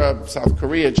U.S., Europe, South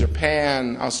Korea,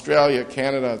 Japan, Australia,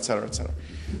 Canada, et cetera, et cetera.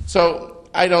 So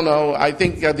I don't know. I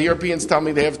think the Europeans tell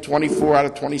me they have 24 out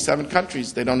of 27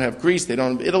 countries. They don't have Greece, they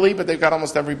don't have Italy, but they've got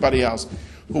almost everybody else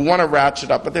who want to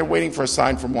ratchet up, but they're waiting for a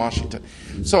sign from Washington.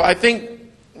 So I think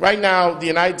right now, the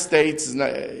United States,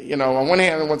 on one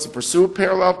hand, wants to pursue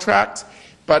parallel tracks,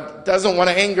 but doesn't want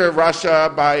to anger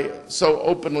Russia by so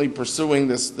openly pursuing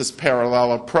this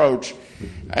parallel approach.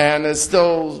 And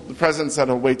the President said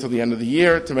he'll wait till the end of the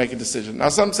year to make a decision. Now,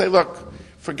 some say, look,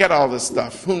 forget all this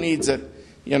stuff. Who needs it?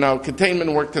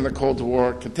 Containment worked in the Cold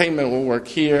War. Containment will work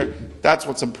here. That's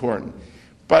what's important.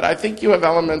 But I think you have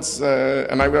elements,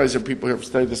 and I realize there are people who have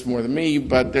studied this more than me,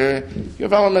 but you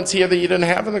have elements here that you didn't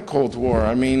have in the Cold War.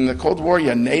 The Cold War, you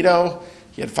had NATO,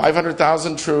 you had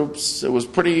 500,000 troops. It was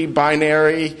pretty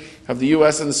binary of the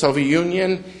U.S. and the Soviet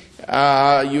Union.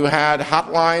 You had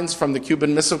hotlines from the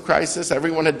Cuban Missile Crisis.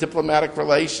 Everyone had diplomatic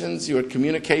relations. You had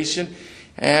communication.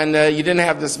 And you didn't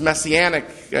have this messianic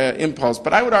impulse.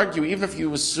 But I would argue, even if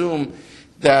you assume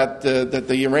that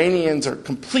the Iranians are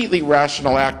completely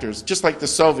rational actors, just like the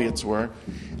Soviets were,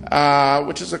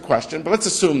 which is a question, but let's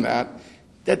assume that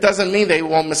that doesn't mean they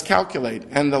won't miscalculate.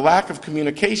 And the lack of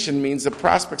communication means the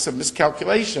prospects of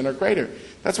miscalculation are greater.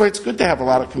 That's why it's good to have a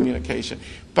lot of communication.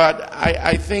 But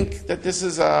I think that this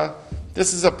is a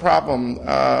problem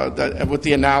with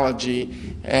the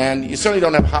analogy. And you certainly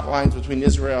don't have hotlines between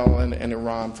Israel and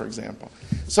Iran, for example.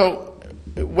 So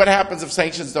what happens if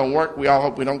sanctions don't work? We all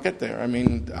hope we don't get there. I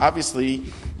mean, obviously,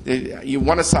 you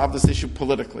want to solve this issue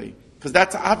politically, because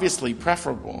that's obviously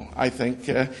preferable, I think,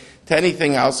 to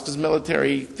anything else, because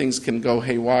military things can go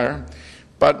haywire.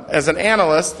 But as an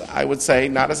analyst, I would say,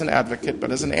 not as an advocate,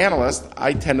 but as an analyst,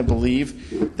 I tend to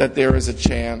believe that there is a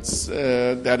chance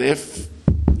that if,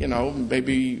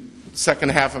 maybe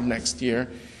second half of next year,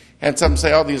 and some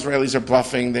say, oh, the Israelis are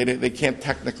bluffing, they can't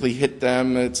technically hit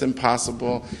them, it's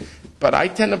impossible. But I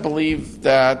tend to believe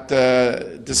that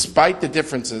despite the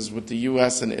differences with the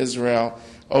U.S. and Israel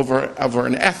over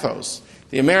an ethos,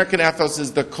 the American ethos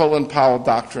is the Colin Powell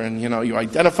doctrine. You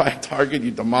identify a target, you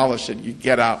demolish it, you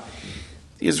get out.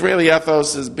 The Israeli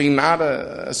ethos is being not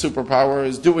a superpower,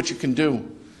 is do what you can do,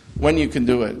 when you can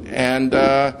do it. And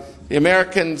the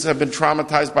Americans have been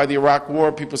traumatized by the Iraq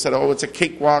War. People said, oh, it's a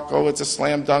cakewalk, oh, it's a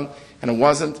slam dunk, and it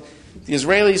wasn't. The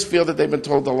Israelis feel that they've been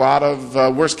told a lot of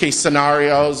worst-case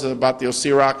scenarios about the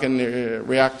Osirak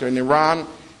reactor in Iraq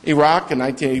in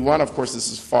 1981. Of course,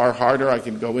 this is far harder. I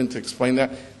can go in to explain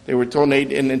that. They were told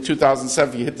in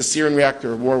 2007, if you hit the Syrian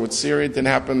reactor, a war with Syria, it didn't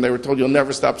happen. They were told you'll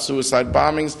never stop suicide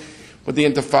bombings with the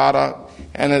Intifada.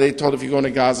 And then they told if you go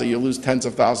into Gaza, you'll lose tens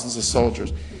of thousands of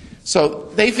soldiers. So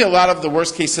they feel a lot of the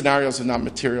worst-case scenarios have not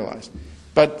materialized.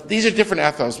 But these are different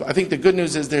ethos. I think the good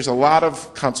news is there's a lot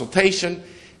of consultation.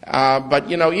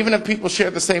 But, even if people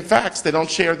share the same facts, they don't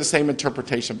share the same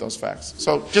interpretation of those facts.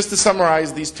 So just to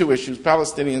summarize these two issues,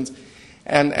 Palestinians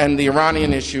and the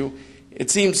Iranian issue, it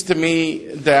seems to me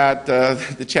that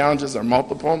the challenges are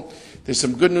multiple. There's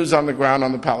some good news on the ground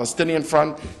on the Palestinian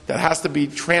front that has to be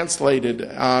translated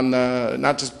on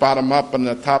not just bottom-up, but in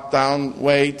a top-down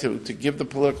way to give the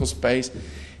political space.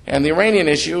 And the Iranian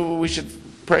issue, we should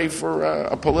pray for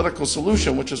a political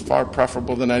solution, which is far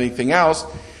preferable than anything else.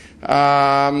 Maybe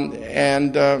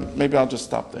I'll just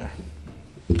stop there.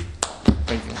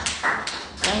 Thank you.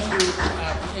 Thank you.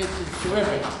 It's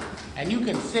terrific. And you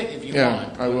can sit if you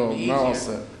want. I will. No, I'll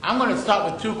sit. I'm going to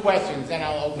start with two questions, then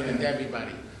I'll open it to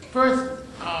everybody. First,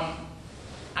 I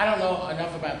don't know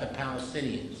enough about the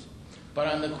Palestinians, but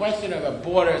on the question of a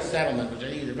border settlement, which I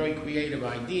think is a very creative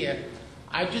idea,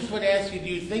 I just would ask you, do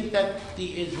you think that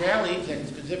the Israelis, and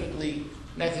specifically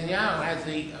Netanyahu, has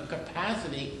the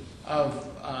capacity of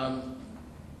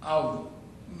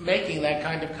making that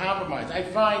kind of compromise? I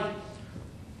find,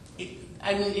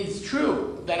 it's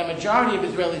true that a majority of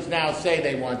Israelis now say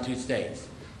they want two states.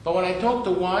 But when I talk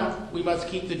to one, we must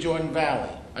keep the Jordan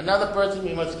Valley. Another person,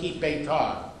 we must keep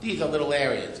Beitar. These are little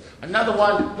areas. Another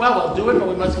one, well, we'll do it, but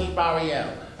we must keep Ariel.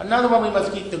 Another one, we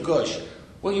must keep the Gush.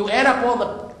 When you add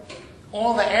up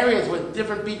all the areas where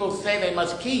different people say they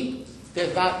must keep,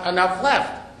 there's not enough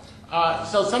left.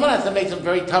 So someone has to make some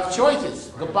very tough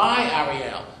choices. Goodbye,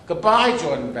 Ariel. Goodbye,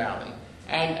 Jordan Valley.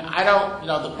 And I don't,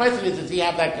 the question is, does he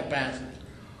have that capacity?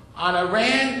 On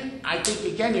Iran, I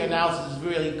think, again, your analysis is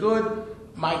really good.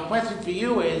 My question for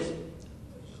you is,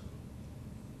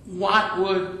 what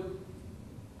would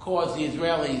cause the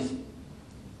Israelis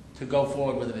to go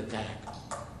forward with an attack?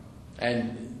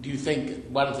 And do you think,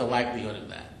 what is the likelihood of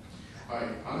that? Right.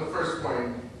 On the first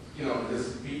point,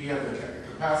 does he have the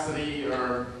capacity,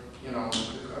 or, the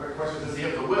other question, does he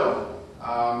have the will?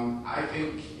 I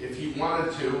think if he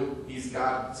wanted to, he's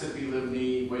got Tzipi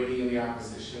Livni waiting in the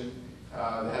opposition,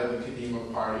 the head of the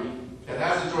Kadima party, that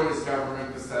hasn't joined his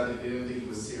government because he didn't think he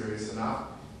was serious enough.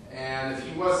 And if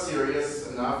he was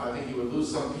serious enough, I think he would lose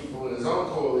some people in his own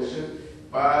coalition,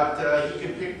 but he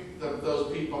could pick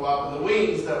those people up in the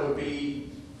wings that would be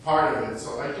part of it.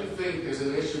 So I do think there's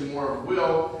an issue more of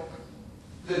will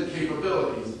than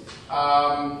capabilities.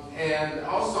 And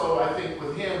also, I think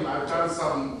with him, I've done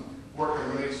some work.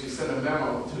 I'm going to actually send a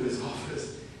memo to his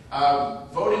office.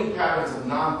 Voting patterns of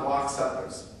non-block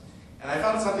settlers. And I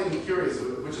found something curious,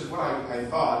 which is what I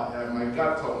thought. My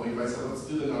gut told me, but I said, let's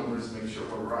do the numbers, make sure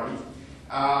we're right.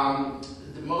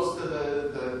 Most of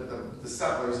the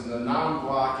settlers in the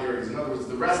non-block areas, in other words,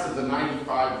 the rest of the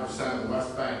 95% of the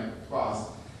West Bank plus,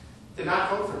 did not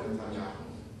vote for Netanyahu.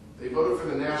 They voted for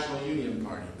the National Union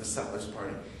Party, the Settlers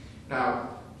Party. Now,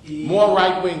 more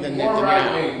right-wing than Netanyahu. More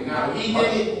right-wing. Now,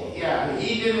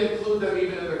 he didn't include them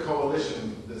even in the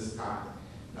coalition this time.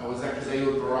 Now, was that because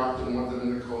Ehud Barak didn't want them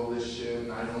in the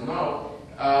coalition? I don't know.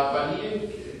 But he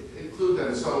didn't include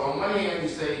them. So on one hand, you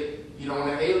say you don't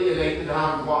want to alienate the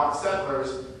non-block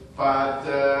settlers, But,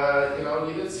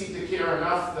 you didn't seem to care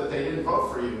enough that they didn't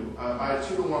vote for you by a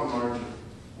 2-1 margin,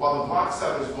 while the bloc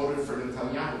sellers voted for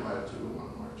Netanyahu by a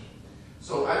 2-1 margin.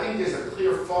 So I think there's a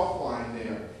clear fault line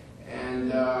there.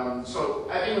 And so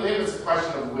I think with him it's a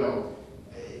question of will.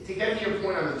 To get to your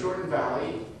point on the Jordan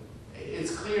Valley,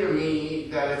 it's clear to me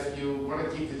that if you want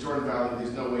to keep the Jordan Valley,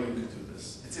 there's no way you could do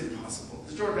this. It's impossible.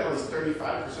 The Jordan Valley is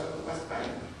 35% of the West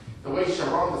Bank, the way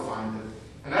Sharon defined it.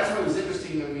 And that's what was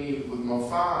interesting to me with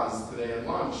Mofaz today at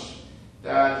lunch,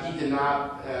 that he did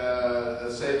not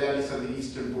say that. He said the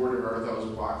eastern border are those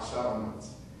block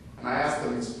settlements. And I asked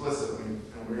him explicitly, and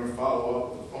we're going to follow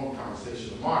up with the phone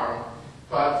conversation tomorrow,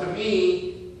 but to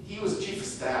me, he was chief of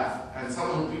staff, and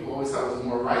someone who people always thought was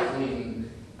more right-leaning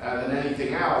than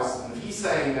anything else. And if he's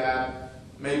saying that,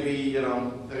 maybe,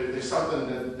 there's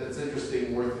something that's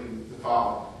interesting, worth to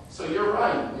follow. So you're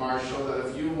right, Marshall, that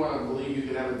if you want to believe you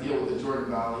can have a deal with the Jordan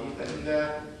Valley, then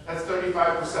that's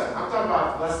 35%. I'm talking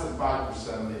about less than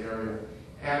 5% of the area.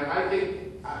 And I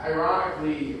think,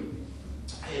 ironically,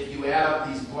 if you add up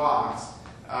these blocks,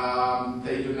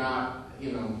 they do not,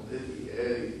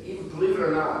 even believe it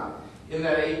or not, in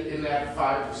that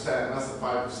 5%, less than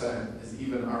 5% is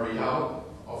even Ariel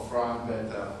or Fran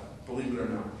Beta, believe it or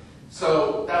not.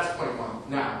 So that's point one.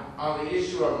 Now, on the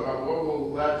issue of what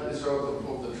will let Israel to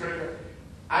pull the trigger,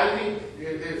 I think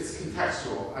it's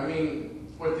contextual. I mean,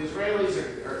 what the Israelis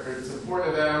it's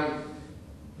important to them,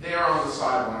 they are on the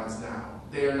sidelines now.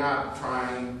 They are not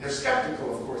trying, they're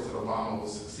skeptical, of course, that Obama will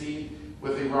succeed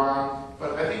with Iran,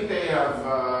 but I think they have,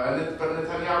 but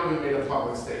Netanyahu made a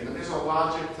public statement. There's a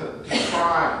logic to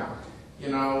trying.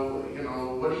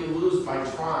 What do you lose by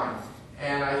trying?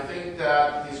 And I think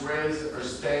that the Israelis are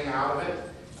staying out of it,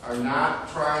 are not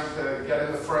trying to get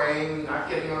in the frame, not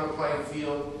getting on the playing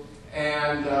field,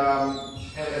 and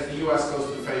as the U.S. goes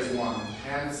to phase one.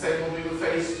 And the same will be with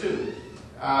phase two.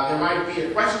 There might be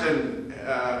a question,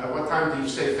 at what time do you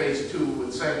say phase two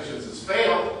with sanctions has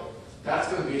failed? That's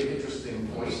going to be an interesting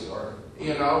point, but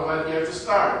you have to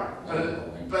start.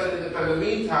 But in the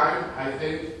meantime, I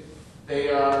think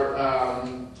they're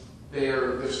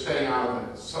staying out of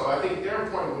it. So I think their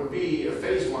point would be if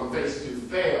phase one, phase two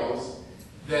fails,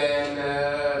 then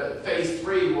phase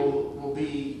three will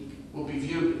be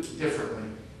viewed differently.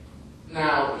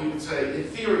 Now, you would say, in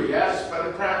theory, yes, but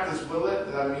in practice, will it?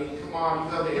 I mean, come on,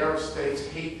 even though the Arab states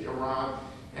hate Iran,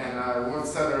 and one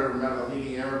senator met a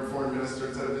leading Arab foreign minister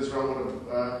and said if Israel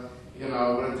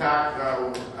would attack,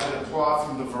 I'd applaud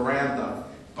from the veranda.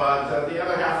 But the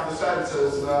other half of the sentence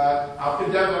says, I'll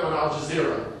condemn them on Al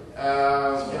Jazeera.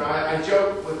 I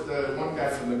joked with one guy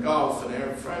from the Gulf, an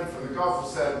Arab friend from the Gulf, who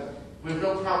said, we have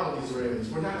no problem with the Israelis.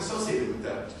 We're not associated with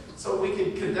them. So we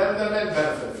can condemn them and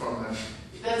benefit from them.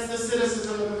 That's the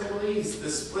cynicism of the Middle East, the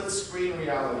split-screen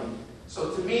reality.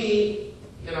 So to me,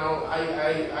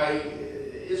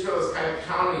 Israel is kind of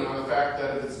counting on the fact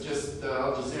that if it's just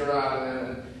Al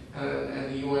Jazeera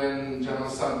and the UN General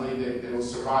Assembly, they will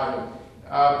survive it.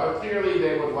 But clearly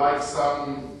they would like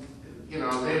some, they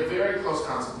have very close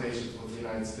consultations with the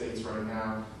United States right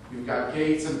now. You've got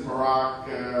Gates and Barak,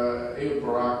 Ehud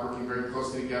Barak working very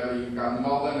closely together. You've got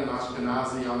Mullen and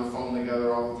Ashkenazi on the phone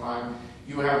together all the time.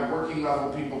 You have working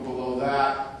level people below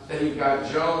that. Then you've got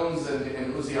Jones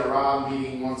and Uzi Arab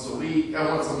meeting once a month. You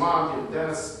have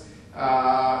Dennis,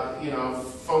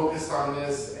 focused on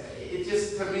this. It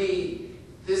just, to me,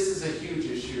 this is a huge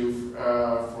issue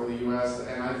for the U.S.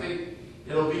 And I think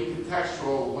it'll be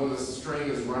contextual when the string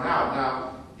is run out.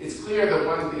 Now, it's clear that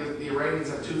when the Iranians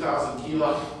have 2,000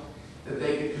 kilo that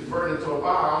they could convert into a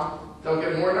bomb, they'll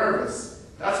get more nervous.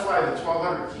 That's why the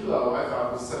 1,200 kilo I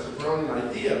thought was such a brilliant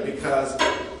idea, because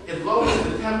it lowers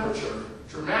the temperature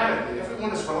dramatically.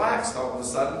 Everyone is relaxed all of a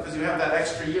sudden because you have that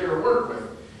extra year to work with.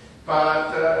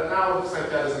 But now it looks like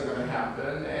that isn't going to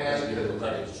happen. And it looks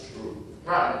like it's true.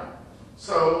 Right.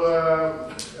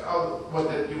 So what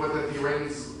the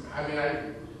Iranians, I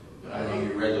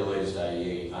think you read the latest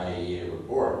IAEA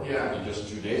report just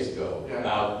 2 days ago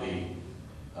about the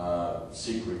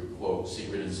secret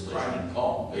installation in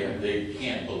Qom. They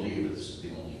can't believe that this is the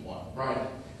only one. Right.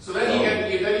 So then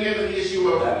you get to the issue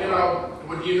of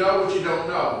what you know what you don't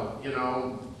know.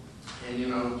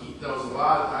 And Keith knows a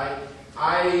lot.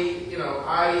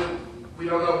 We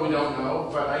don't know what we don't know,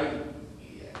 but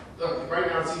look, right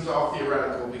now it seems all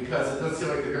theoretical because it doesn't seem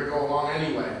like they're going to go along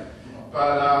anyway.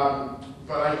 But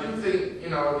I do think,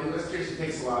 the administration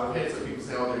takes a lot of hits, and people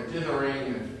say, oh, they're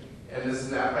dithering and this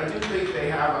and that. But I do think they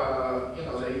have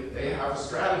they have a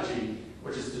strategy,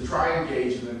 which is to try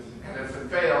engagement, and if it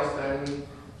fails, then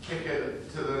kick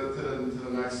it to the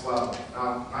next level.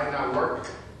 Now, it might not work,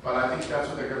 But I think that's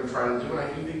what they're going to try to do, and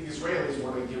I do think the Israelis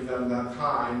want to give them that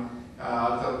time,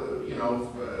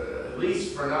 at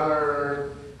least for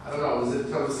another, I don't know, is it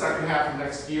until the second half of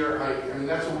next year? I mean,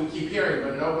 that's what we keep hearing,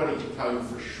 but nobody can tell you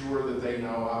for sure that they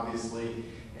know, obviously,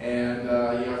 and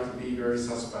you have to be very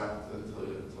suspect until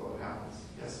it happens.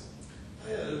 Yes?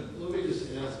 Let me just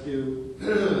ask you, I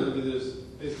mean, there's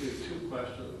basically two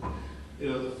questions.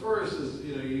 The first is,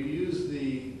 you use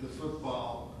the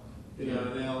football,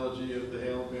 analogy of the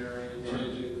Hail Mary and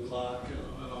changing the clock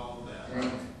and all of that.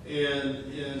 Right.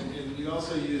 And you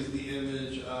also use the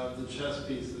image of the chess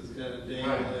pieces kind of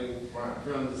dangling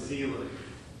from the ceiling.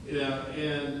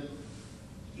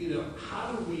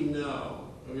 How do we know?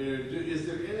 I mean, is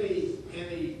there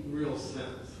any real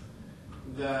sense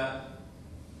that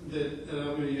and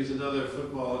I'm going to use another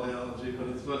football analogy, but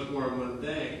it's much more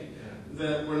mundane,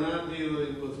 that we're not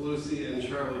dealing with Lucy and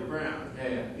Charlie Brown.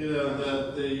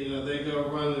 That they go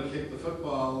run and kick the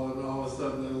football and all of a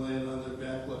sudden they're laying on their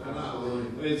back looking up. I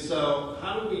mean, so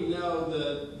how do we know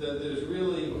that there's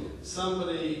really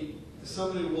somebody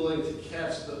willing to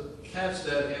catch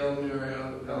that Hail Mary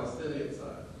on the Palestinian side?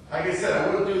 Like I said, I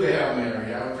wouldn't do the Hail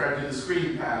Mary. I would try to do the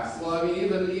screen pass. Well, I mean,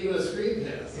 even a screen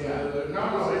pass.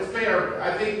 No, it's fair.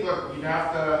 I think, look, you'd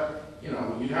have to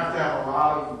have a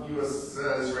lot of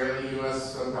Israeli,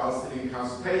 U.S. Palestinian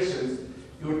consultations.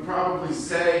 You would probably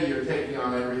say you're taking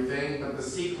on everything, but the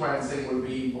sequencing would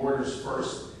be borders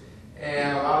first,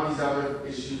 and a lot of these other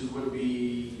issues would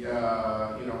be,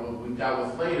 will be dealt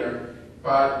with later.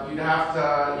 But you'd have to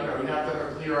have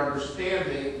a clear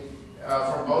understanding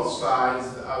from both sides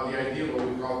of the idea of what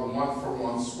we call the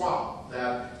one-for-one swap,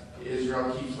 that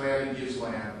Israel keeps land and gives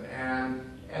land.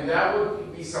 And that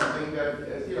would be something that,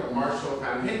 as Marshall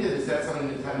kind of hinted, is that something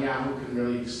Netanyahu can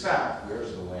really accept.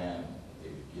 Where's the land they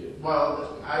give?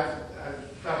 Well,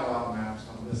 I've done a lot of maps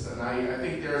on this, and I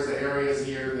think there's areas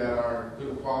here that are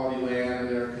good quality land and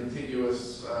that are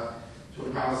contiguous to a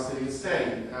Palestinian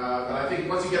state. But I think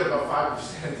once you get above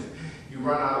 5%, you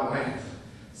run out of land.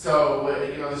 So,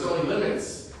 there's only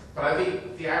limits. But I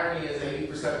think the irony is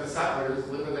 80% of the settlers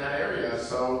live in that area.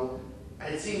 So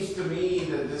it seems to me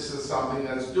that this is something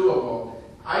that's doable.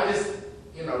 I just,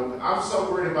 I'm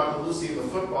so worried about the Lucy and the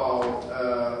football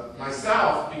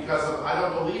myself because I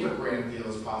don't believe a grand deal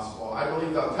is possible. I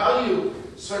believe they'll tell you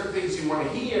certain things you want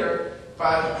to hear,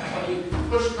 but when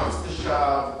push comes to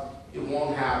shove, it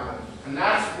won't happen. And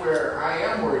that's where I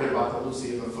am worried about the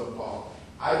Lucy and the football.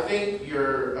 I think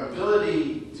your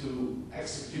ability to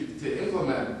execute, to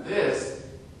implement this,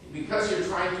 because you're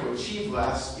trying to achieve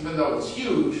less, even though it's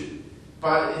huge,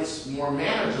 but it's more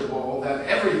manageable than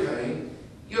everything,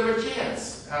 you have a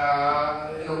chance.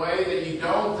 In a way that you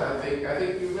don't, I think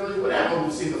you really would have a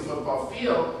Lucy in the football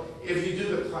field if you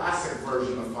do the classic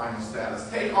version of final status.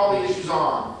 Take all the issues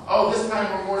on. Oh, this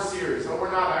time we're more serious. Oh,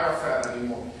 we're not Arafat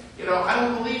anymore. I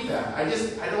don't believe that. I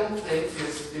don't think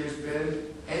there's been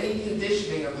any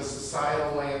conditioning of the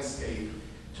societal landscape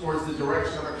towards the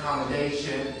direction of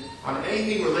accommodation on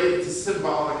anything related to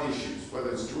symbolic issues,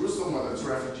 whether it's Jerusalem, whether it's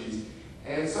refugees.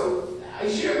 And so I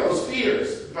share those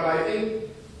fears, but I think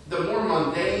the more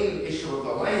mundane issue of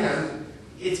the land,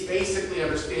 it's basically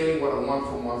understanding what a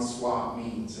one-for-one swap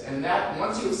means. And that,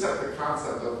 once you accept the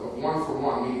concept of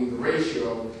one-for-one, meaning the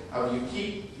ratio of you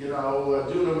keep, a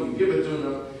dunam, you give a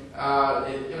dunam,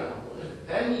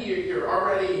 then you're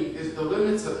already, is the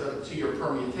limits to your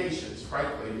permutations,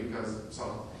 frankly, because,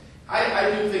 so,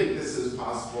 I do think this is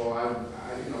possible.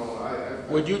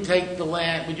 Would you take the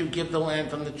land, would you give the land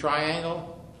from the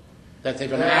triangle? That's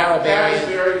like an Arab area? That is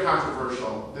very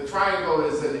controversial. The triangle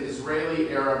is an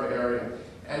Israeli-Arab area.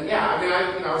 And yeah,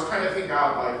 I was trying to think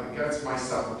out, against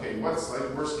myself, okay, what's,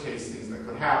 worst case things that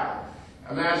could happen?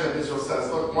 Imagine Israel says,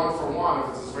 look, one for one, if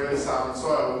it's Israeli sovereign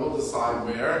soil, we'll decide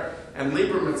where. And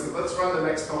Lieberman said, let's run the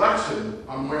next election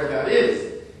on where that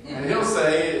is. And he'll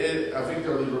say,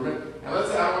 Victor Lieberman, and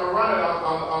let's say I'm going to run it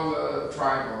on the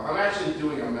triangle. I'm actually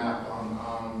doing a map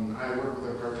I work with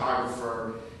a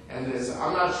cartographer, and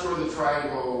I'm not sure the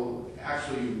triangle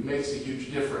actually makes a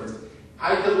huge difference.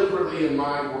 I deliberately, in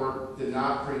my work, did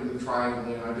not bring the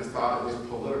triangle in. I just thought it was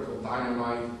political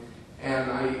dynamite.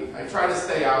 And I try to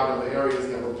stay out of areas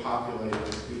that were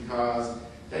populated because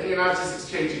then you're not just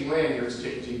exchanging land, you're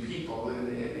exchanging people, and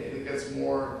it gets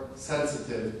more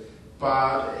sensitive.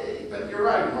 But you're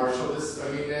right, Marshall.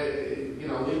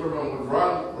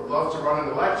 Lieberman would love to run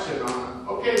an election on,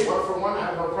 okay, one for one, I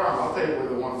have no problem. I'll tell you where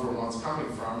the one for one's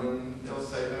coming from, and he'll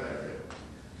say that area.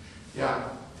 Yeah.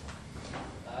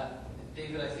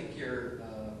 David, I think your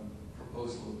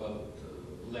proposal about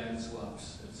land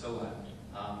swaps and so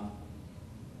on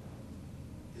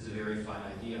is a very fine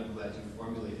idea. I'm glad you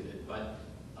formulated it. But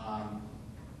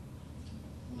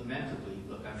Lamentably,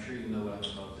 look, I'm sure you know what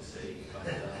I'm about to say,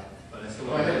 but as to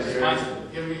what I'm responsible.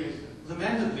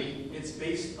 Lamentably, it's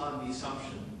based on the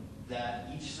assumption that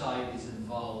each side is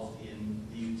involved in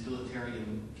the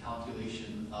utilitarian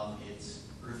calculation of its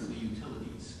earthly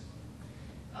utilities.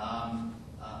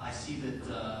 I see that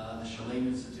the Shalem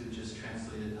Institute just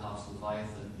translated Hobbes'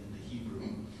 Leviathan into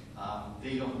Hebrew.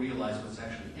 They don't realize what's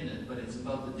actually in it, but it's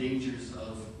about the dangers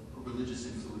of religious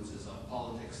influences on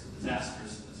politics, the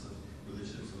disastrousness of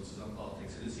religious influences on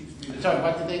politics. And it seems to me that... Sorry,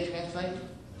 what did they translate?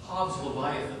 Hobbes'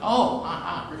 Leviathan. Oh,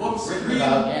 Books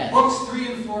 3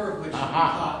 and 4 of which are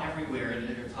taught everywhere and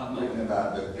are taught Written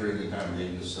about during the time of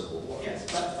the Civil War. Yes,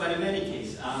 but in any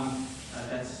case,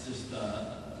 that's just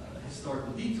a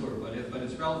historical detour, but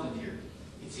it's relevant here.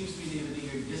 It seems to me, David, that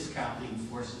you're discounting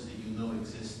forces that you know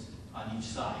exist on each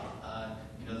side.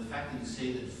 You know, the fact that you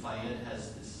say that Fayed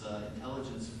has this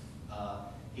intelligence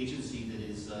agency that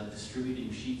is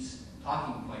distributing sheets,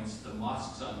 talking points to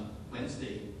mosques on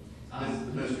Wednesday. The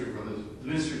Ministry of Religion. The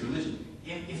Ministry of Religion.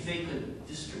 If they could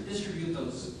distribute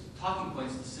those talking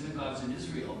points to synagogues in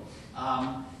Israel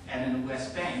and in the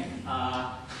West Bank,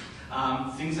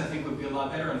 things I think would be a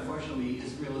lot better. Unfortunately,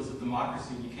 Israel is a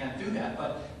democracy and you can't do that.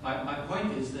 But my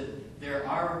point is that there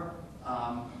are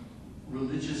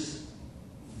religious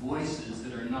voices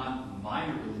that are not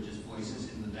minor religious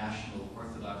voices in the National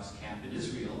Orthodox camp in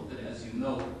Israel that, as you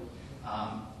know,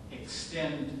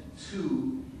 extend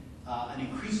to an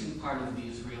increasing part of the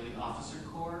Israeli officer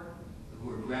corps,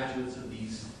 who are graduates of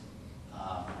these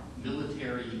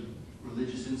military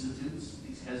religious institutes,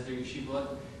 these Hesder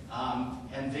Yeshivot,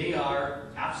 and they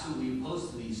are absolutely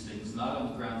opposed to these things, not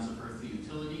on the grounds of earthly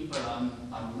utility, but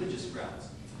on religious grounds.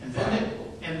 And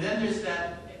then there's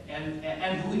that,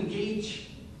 and who engage,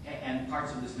 and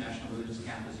parts of this national religious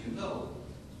camp, as you know,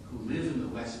 who live in the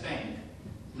West Bank,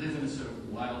 live in a sort of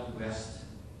Wild West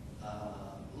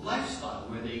lifestyle,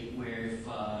 where if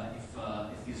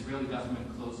the Israeli government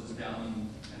closes down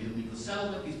an illegal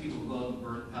settlement, these people go out and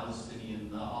burn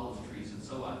Palestinian olive trees and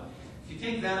so on. If you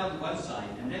take that on the one side,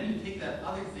 and then you take that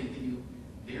other thing that you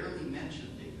barely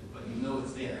mentioned, David, but you know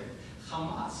it's there,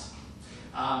 Hamas,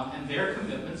 and their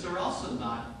commitments are also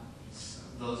not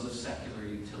those of secular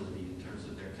utility in terms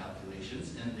of their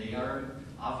calculations, and they are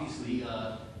obviously,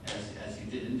 as you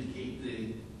did indicate,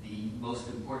 the most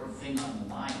important thing on the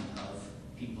mind of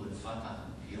people in Fatah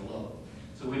and PLO.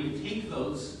 So when you take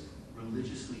those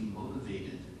religiously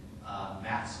motivated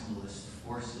maximalist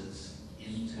forces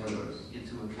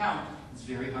into account, it's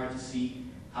very hard to see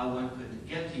how one could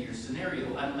get to your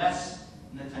scenario unless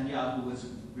Netanyahu was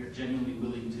genuinely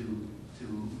willing to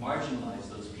marginalize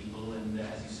those people. And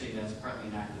as you say, that's partly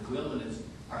an act of will and it's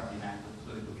partly an act of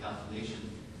political calculation.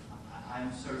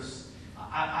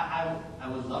 I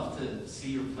would love to see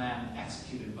your plan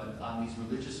executed, but on these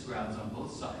religious grounds on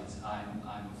both sides,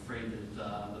 I'm afraid that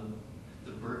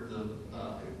the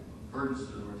burdens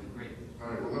to them are too great. All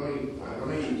right. Well,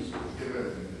 let me give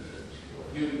it.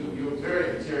 You're very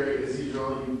material as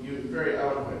usual. You're very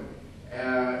eloquent,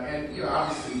 and you know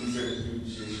obviously these are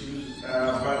huge issues.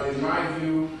 But in my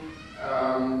view,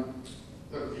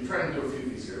 look, you're trying to do a few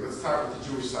things here. Let's start with the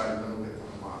Jewish side, and then we'll get to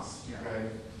Hamas. Okay.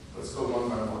 Let's go one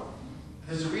by one.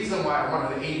 There's a reason why I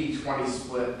wanted an 80-20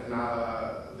 split and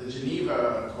not the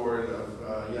Geneva Accord of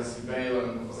Yossi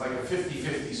Beilin was like a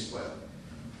 50-50 split.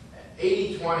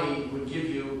 80-20 would give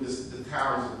you the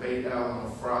towns of Beit El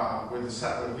and Afra where the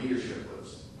settler leadership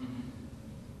lives.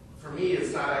 For me,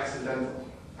 it's not accidental.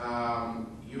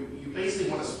 You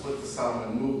basically want to split the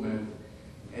settlement movement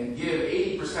and give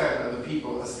 80% of the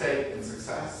people a stake in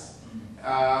success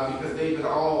because they've been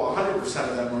all 100%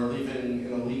 of them are living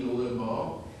in a legal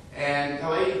limbo. And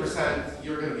tell 80%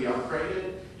 you're going to be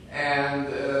upgraded, and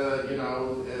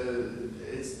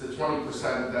it's the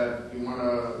 20% that you want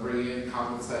to bring in,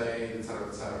 compensate, et cetera,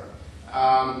 et cetera.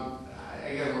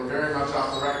 Again, we're very much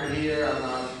off the record here. I'm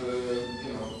not,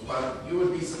 but you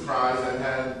would be surprised. I've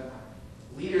had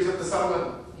leaders of the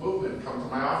settlement movement come to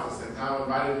my office and now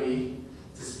invited me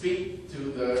to speak to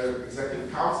the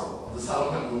executive council of the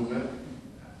settlement movement.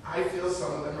 I feel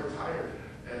some of them are tired,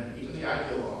 and even the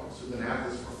ideologues who've been at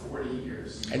this for 40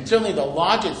 years. And certainly the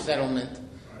largest settlement,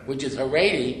 which is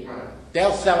Haredi,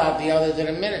 they'll sell out the others in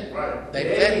a minute. Right. They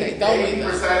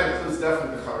 80% includes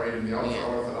definitely the Haredi, the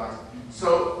ultra-Orthodox.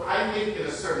 So I think in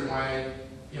a certain way,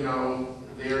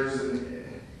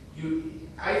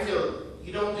 I feel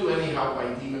you don't do any help by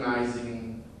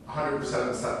demonizing 100% of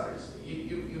the settlers.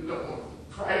 You don't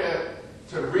try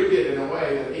to rig it in a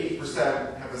way that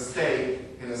 80% have a stake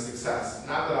in a success,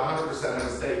 not that 100% have a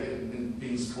stake in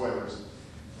being spoilers.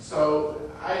 So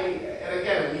and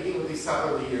again, meeting with these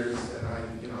settler leaders, and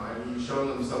I've shown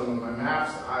them some of my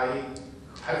maps. I'm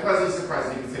pleasantly surprised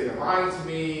they can say they're lying to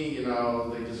me,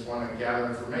 they just want to gather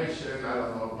information, I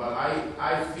don't know. But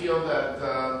I feel that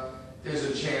there's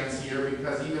a chance here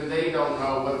because even they don't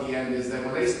know what the end is. Then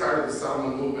when they started the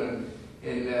settlement movement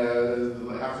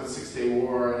after the Six-Day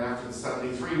War and after the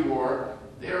 73 War,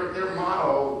 their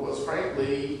motto was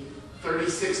frankly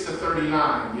 36 to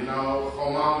 39,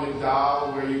 Choma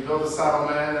Migdal, where you build a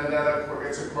settlement and then it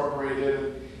gets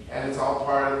incorporated and it's all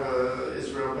part of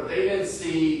Israel. But they didn't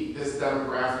see this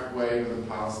demographic wave of the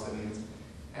Palestinians.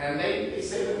 And they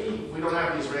say to me, we don't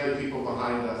have the Israeli people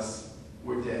behind us,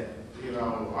 we're dead.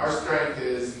 Our strength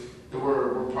is that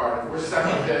we're part of it. We're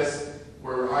separatists,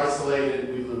 we're isolated,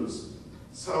 we lose.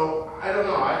 So, I don't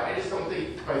know, I just don't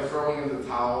think by throwing in the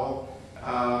towel,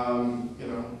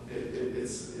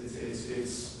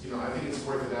 I think it's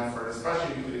worth an effort,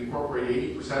 especially if you could incorporate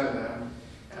 80% of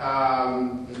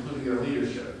them, including their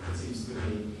leadership, it seems to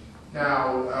me.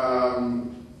 Now,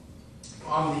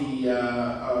 on the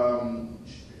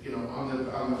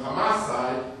Hamas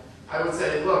side, I would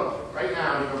say, look, right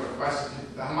now you have a question.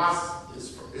 The Hamas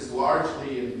is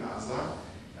largely in Gaza.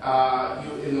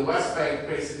 In the West Bank,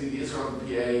 basically, the Israel PA,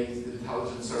 the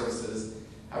intelligence services,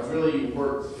 have really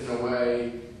worked in a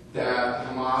way that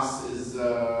Hamas is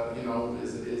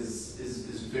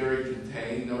very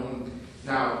contained.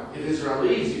 Now, in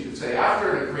Israelis, you could say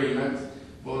after an agreement,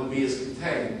 will it be as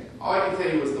contained? All I can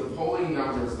tell you is the polling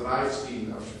numbers that I've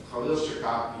seen of Khalil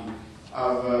Shikaki,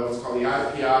 of what's called the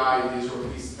IPI, the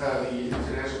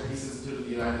International Peace Institute of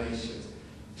the United Nations,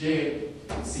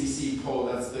 JCC poll,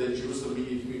 that's the Jerusalem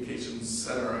Media Communications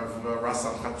Center of Ras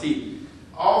Al Khatib.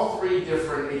 All three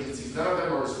different agencies, none of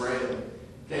them are Israeli.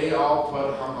 They all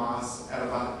put Hamas at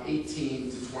about 18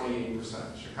 to 28%.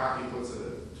 Shikaki puts it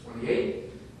at 28,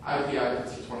 IPI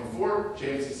puts it at 24,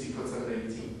 JMCC puts it at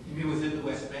 18. You mean within the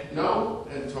West Bank? No,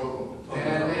 in total.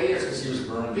 And they because he was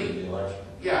burned in the election.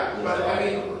 Yeah, but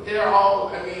they're all,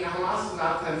 Hamas is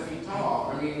not 10 feet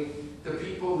tall. The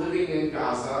people living in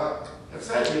Gaza have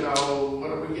said, what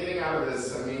are we getting out of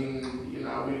this?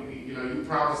 You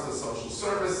promised us social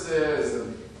services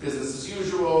and business as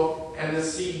usual, and the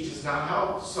siege has not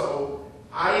helped. So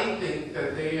I think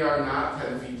that they are not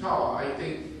 10 feet tall. I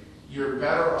think you're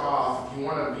better off, if you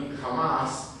want to beat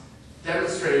Hamas,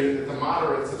 demonstrating that the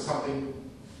moderates have something,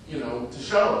 to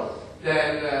show,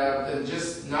 than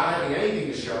just not having anything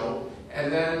to show,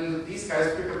 and then these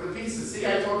guys pick up the pieces. See,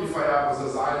 I told you Fayyad was a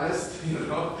Zionist, he's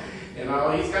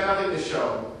got nothing to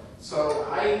show. So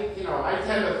I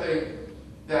tend to think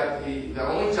that the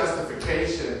only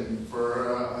justification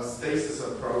for a stasis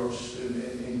approach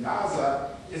in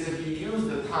Gaza is if you use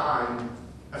the time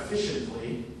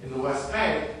efficiently in the West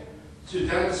Bank to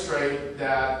demonstrate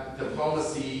that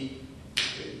diplomacy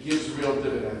gives real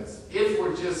dividends. If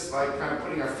we're just kind of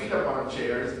putting our feet up on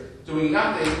chairs, doing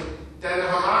nothing, then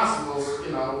Hamas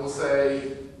will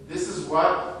say, this is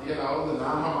what, the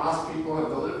non-Hamas people have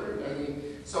delivered.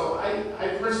 So I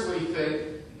personally think,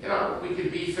 we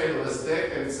could be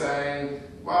fatalistic and saying,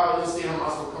 well, you'll see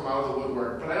Hamas will come out of the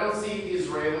woodwork. But I don't see the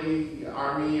Israeli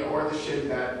army or the Shin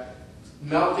Bet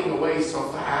melting away so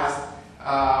fast.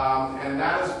 And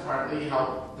that has partly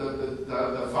helped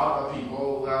the Fatah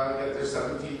people get their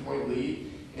 17-point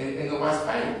lead in the West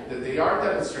Bank, that they are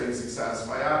demonstrating success.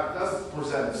 Fayyad does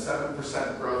present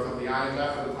 7% growth of the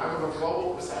IMF at a time of a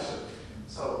global recession.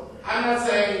 So I'm not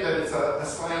saying that it's a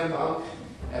slam dunk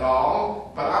at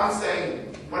all, but I'm saying,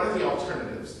 what are the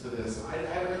alternatives to this? I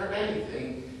haven't heard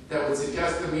anything that would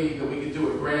suggest to me that we could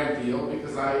do a grand deal,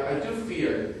 because I do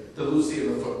fear the Lucy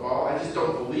of the football. I just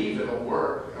don't believe it'll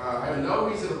work. I have no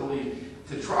reason to believe.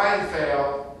 To try and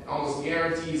fail almost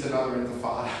guarantees another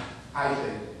intifada, I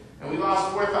think. And we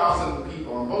lost 4,000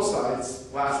 people on both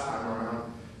sides last time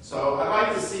around. So I'd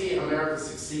like to see America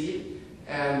succeed,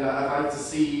 and I'd like to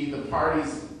see the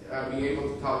parties be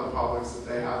able to tell the publics that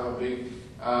they have a big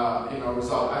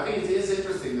result. I think it is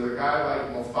interesting that a guy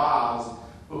like Mofaz,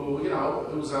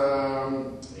 who's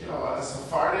a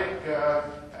Sephardic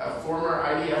former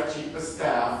IDF chief of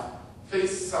staff,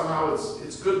 thinks somehow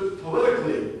it's good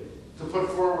politically to put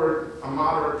forward a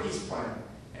moderate peace plan.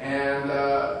 And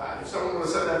if someone would have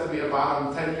said that to me about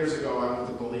him 10 years ago, I wouldn't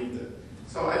have believed it.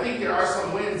 So I think there are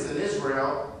some wins in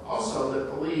Israel also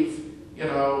that believe,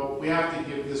 we have to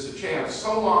give this a chance.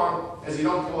 So long as you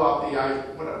don't pull out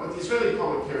what the Israeli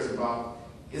public cares about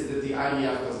is that the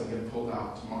IDF doesn't get pulled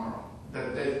out tomorrow.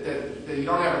 That you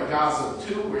don't have a Gaza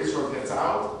 2 where Israel gets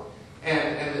out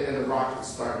and the rockets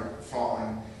start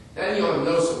falling. Then you'll have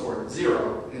no support,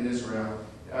 zero in Israel.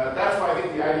 That's why I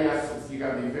think the IDF, you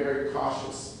got to be very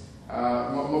cautious.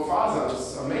 Mofaz, I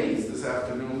was amazed this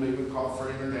afternoon they would call for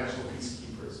international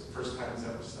peacekeepers. the first time he's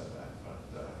ever said that.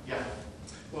 But yeah.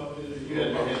 Well, you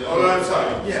had your hand up. Oh, I'm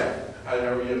sorry. Yeah. I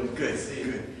know you. Good.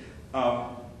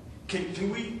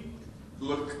 Can we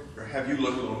look, or have you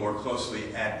look a little more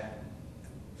closely at,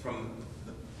 from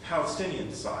the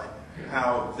Palestinian side,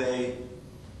 how they,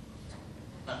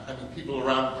 I mean, people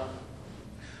around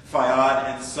Fayyad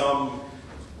and some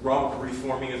rump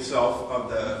reforming itself of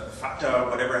the Fatah,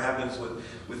 whatever happens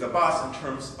with Abbas, in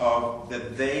terms of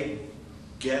that they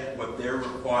get what they're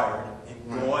required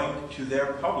in going to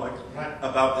their public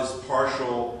about this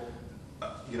partial,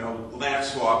 land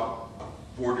swap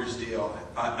borders deal.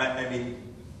 I mean,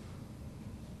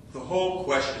 the whole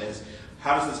question is,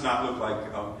 how does this not look like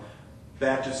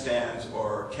Bantustans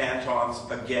or cantons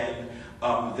again?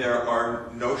 There are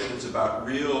notions about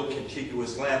real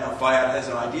contiguous land. Now, Fayyad has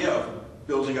an idea of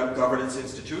building up governance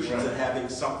institutions and having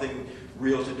something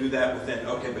real to do that within.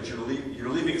 Okay, but you're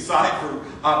leaving aside, for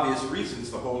obvious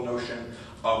reasons, the whole notion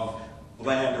of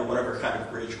land or whatever kind of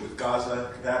bridge with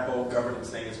Gaza. That whole governance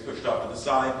thing is pushed off to the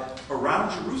side.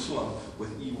 Around Jerusalem,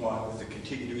 with Iwan, with the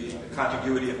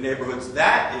contiguity of neighborhoods,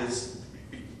 that is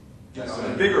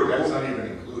a bigger. That's not even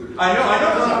included. I know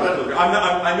it's not included.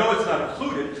 I know it's not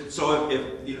included. So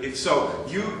if so,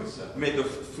 you made the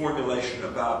formulation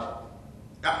about.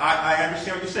 I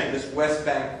understand what you're saying. This West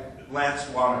Bank land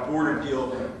swap border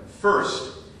deal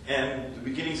first, and the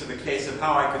beginnings of the case of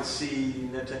how I could see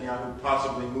Netanyahu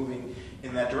possibly moving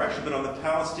in that direction. But on the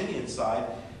Palestinian side,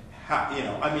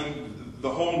 the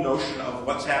whole notion of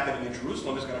what's happening in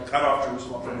Jerusalem is going to cut off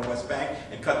Jerusalem from the West Bank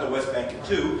and cut the West Bank in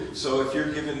two. So if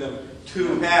you're giving them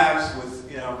two halves with,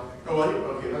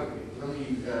 Okay, let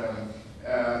me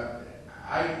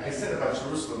I said about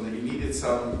Jerusalem that you needed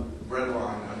some red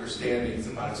line understandings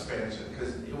about expansion,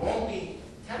 because it won't be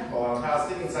tenable on the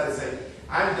Palestinian side to say,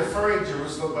 I'm deferring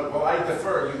Jerusalem, but while I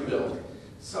defer, you build.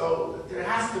 So there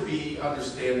has to be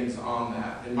understandings on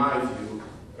that, in my view,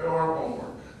 or it won't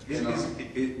work.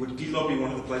 Would Gilo be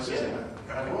one of the places? Yeah,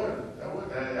 I would. I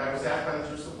was asked by the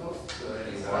Jerusalem Post. I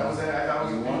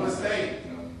thought it was a mistake.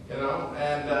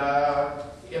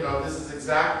 And this is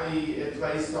exactly a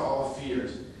place to all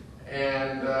fears.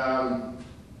 And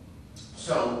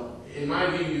so, in my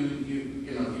view, you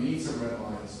need some red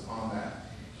lines on that.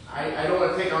 I don't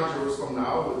want to take on Jerusalem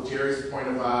now with Jerry's point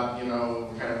about,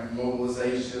 kind of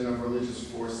mobilization of religious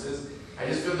forces. I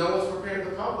just feel no one's prepared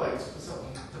the public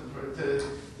to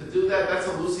do that. That's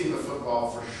a Lucy in the football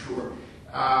for sure.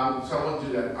 So I won't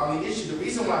do that. On the issue, the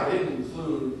reason why I didn't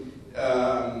include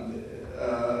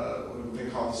what they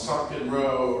call the sunken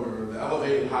road or the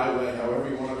elevated highway, however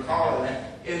you want to call it,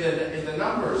 in the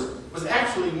numbers was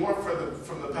actually more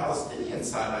from the Palestinian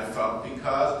side, I felt,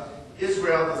 because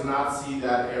Israel does not see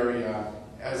that area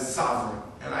as sovereign.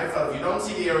 And I felt if you don't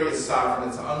see the area as sovereign,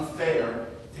 it's unfair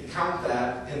to count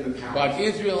that in the count. But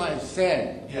Israel has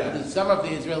said, some of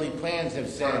the Israeli plans have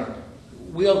said,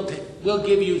 we'll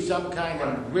give you some kind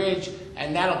of bridge,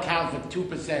 and that'll count for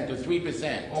 2% or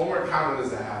 3%. All we're counted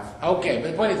as a half. Okay,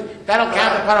 but the point is, that'll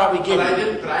count the part we give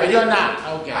you. But you're not.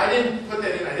 Okay. I didn't put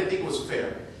that in. I didn't think it was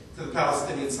fair to the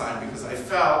Palestinian side, because I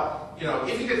felt,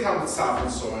 if you can tell it's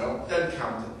sovereign soil, then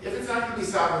count it. If it's not going to be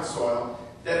sovereign soil,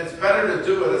 then it's better to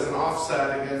do it as an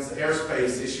offset against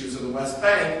airspace issues in the West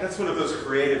Bank. That's one of those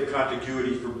creative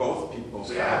contiguity for both people's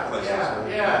places. Yeah.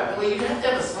 Well, you have to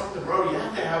have a sunken road. You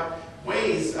have to have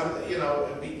ways,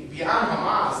 beyond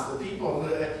Hamas, the people, do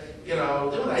it. I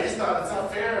just thought it's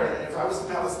not fair if I was a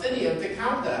Palestinian to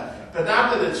count that. But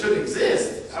not that it should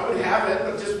exist. I would have it,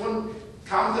 but just wouldn't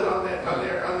count it on their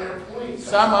point.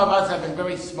 Some of us have been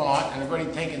very smart and have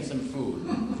already taken some food.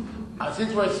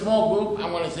 Since we're a small group, I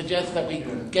want to suggest that we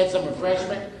get some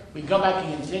refreshment. We come back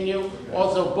and continue.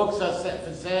 Also, books are set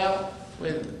for sale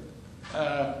with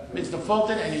Mr.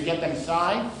 Fulton, and you get them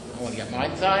signed. I want to get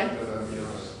mine signed.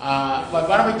 But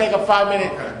why don't we take a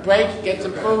 5-minute break, get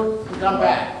some food, and come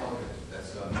back.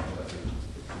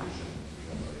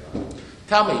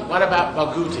 Tell me, what about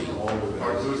Barghouti?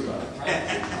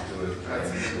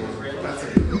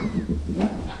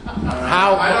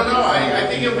 How? I don't know. I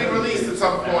think it'll be released at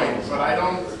some point, but I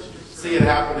don't see it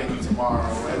happening tomorrow.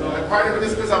 And part of it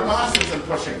is because Abbas isn't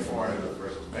pushing for it.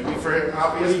 Maybe for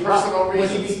obvious personal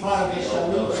reasons. Would he be part of the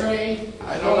Shalom trade?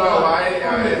 I don't know. I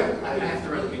have to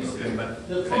really be good, but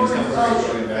the food is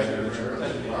kosher.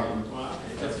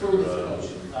 The food is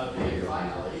kosher. Okay,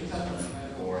 finally.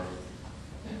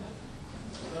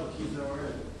 No, keep it all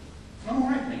right. all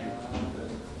right, man.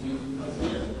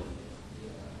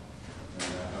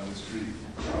 On the street.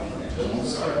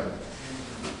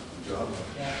 Job.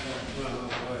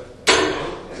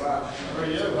 How are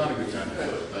you? Not a good time to do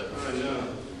it, but I know.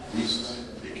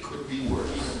 it could be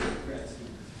worse.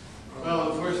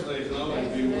 Well, unfortunately,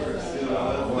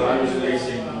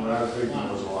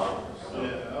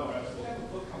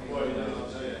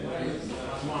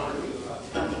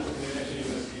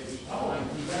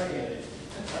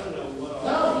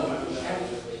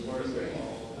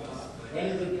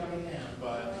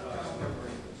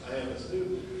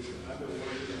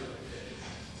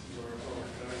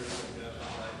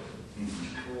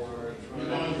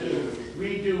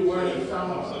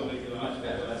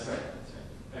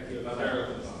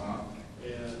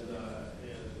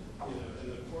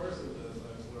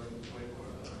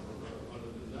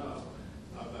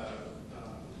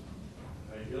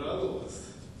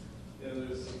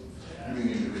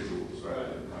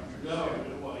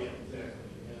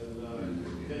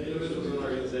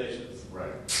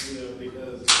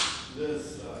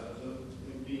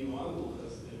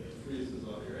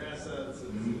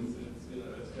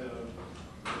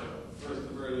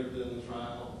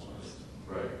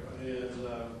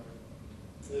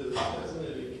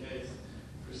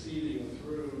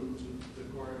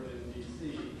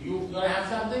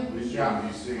 something?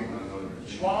 Yeah.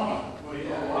 Shawarma. Well,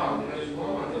 yeah,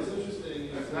 what's interesting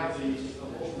is that the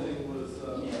whole thing was,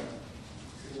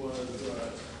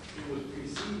 it was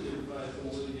preceded by some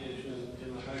litigation in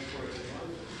the High Court in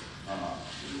London,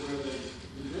 where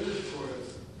the British courts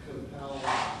compelled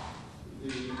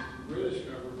the British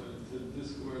government to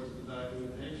disgorge the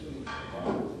documentation.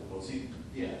 Well, see,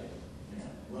 yeah.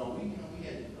 Well, we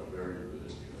had a very good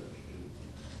judge, too.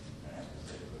 I have to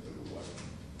say, but it was.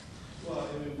 Well,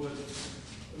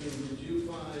 did you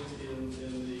find in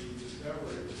the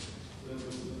discovery that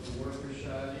the worker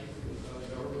shoddy was on the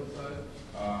government side?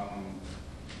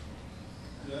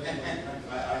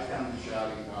 I found the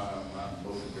shouting on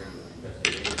both the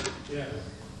investigation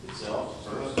Yeah. itself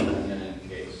first, and then in the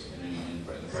case, and in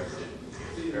precedent.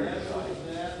 See, that is what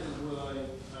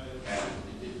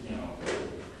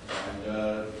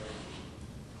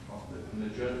And the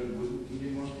judge he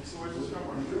didn't want to sort this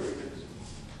number on the jury.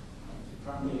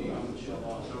 Probably I would show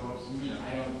off. I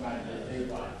don't find that they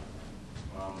buy.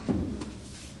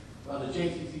 Well, the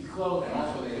JCC's closed, and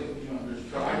also they,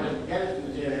 I wouldn't get it to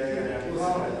the JCC.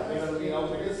 They're gonna be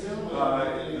open against them? The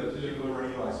people who are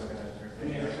realizing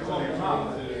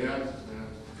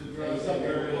They said they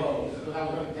were closed, so I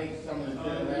was gonna take some of the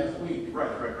dinner last week.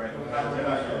 Right.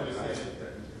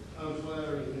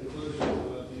 unflattering conclusions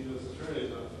about the U.S.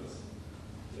 Attorney's Office.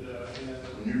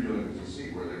 When you're doing it, you see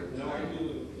where they're. No, I deal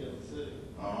with Kansas City.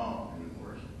 Oh, even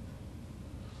worse.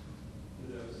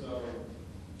 So,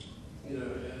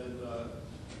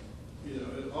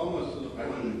 it almost to the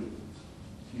point.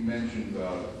 You mentioned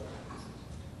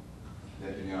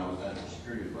Netanyahu was national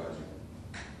security advisor,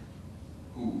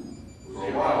 who for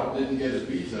a while didn't get his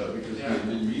visa because he had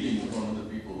been meeting with one of the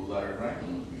people who Larry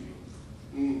Franklin was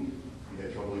meeting. He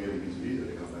had trouble getting his visa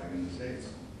to come back in the States.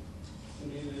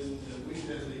 And we've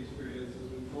had the experience, as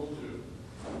we told you,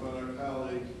 about our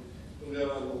colleague who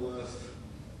got on the list.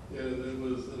 And the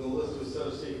list was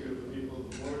so secret that people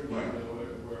at the board didn't know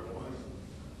where it was.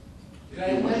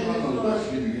 On the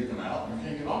list, you get them out.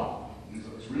 Take it off. It's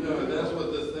You know, and that's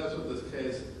what this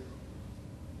case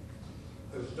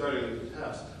is starting to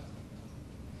test.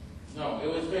 No, it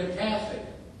was fantastic.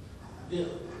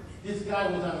 This guy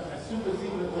was on a super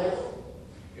secret list.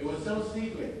 It was so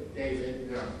secret,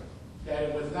 David, that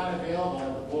it was not available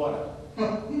at the border.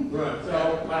 Right. So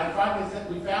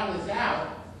when we found this out,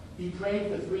 he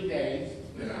prayed for 3 days,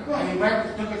 and he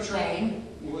took a train,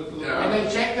 and they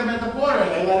checked him at the border,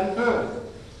 and they let him through.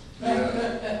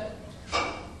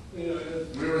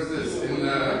 Where was this?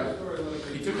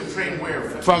 He took a train where?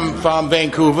 From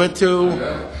Vancouver to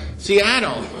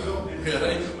Seattle.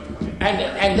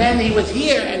 And then he was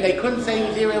here, and they couldn't say he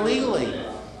was here illegally.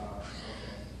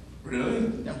 Really?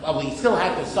 Well, we still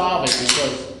had to solve it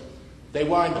because they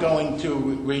weren't going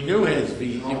to renew his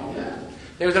visa.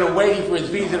 They were going to wait for his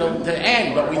visa to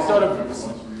end, but we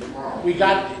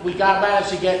managed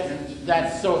to get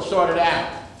that sorted out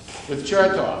with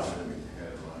Chertoff.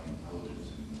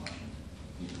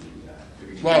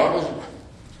 Well,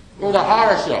 it was a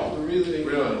horror show. The reason he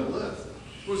got on the list.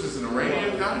 Was this an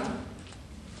Iranian guy?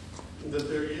 That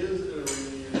there is an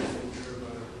Iranian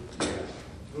soldier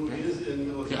who is in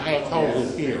military. I have told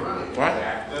him here. What?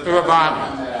 To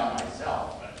Iran.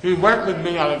 He worked with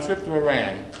me on a trip to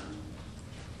Iran.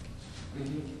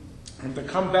 And to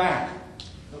come back,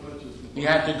 he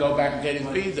had to go back and get his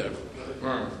visa.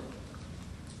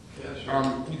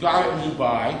 He got it in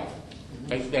Dubai.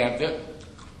 They stamped it.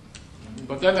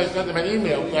 But then they sent him an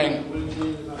email saying,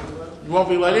 you won't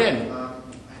be let in.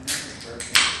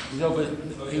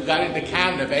 He got into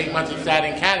Canada. For 8 months he sat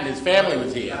in Canada. His family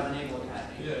was here.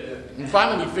 And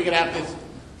finally we figured out this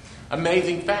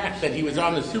amazing fact that he was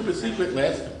on the super secret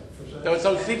list that was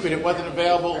so secret it wasn't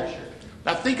available.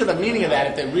 Now think of the meaning of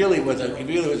that if he really was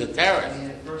a terrorist.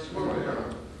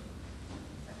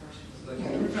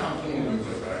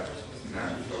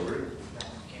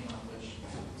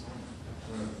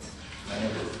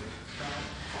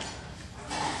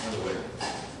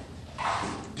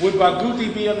 Would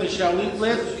Barghouti be on the Shalit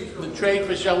list? The trade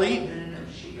for Shalit?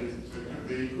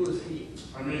 Who is he?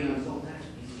 I mean,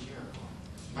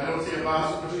 I don't see a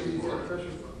possibility for it.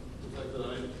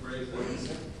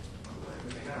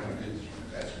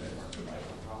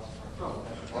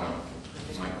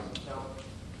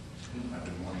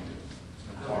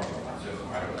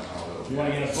 You want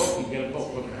to get a book? You get a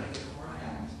book.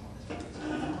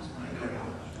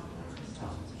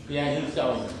 Yeah, he's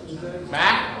selling it.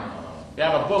 Matt? We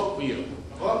have a book for you.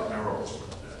 A book?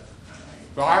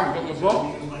 Barb, get your book?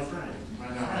 My friend.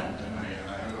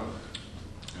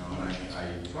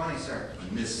 It's funny, sir. I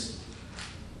miss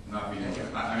not being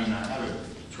able. I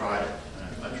haven't tried it.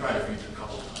 I tried it a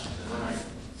couple times, and then I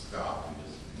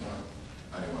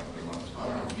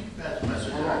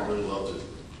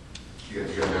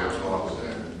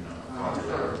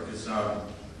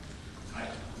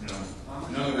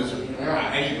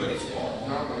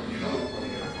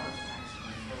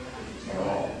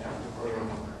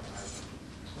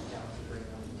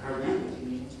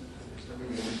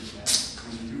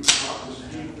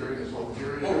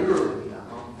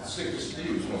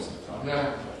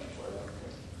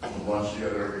lunch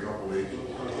together every couple of weeks. You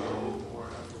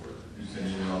send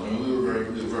emails, and we were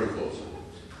very close.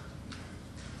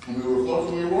 And we were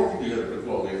close when we were working together for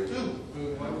 12 years too.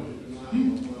 Why would you not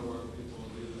want to work people to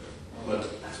do that? But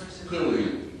clearly,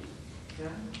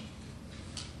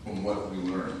 from what we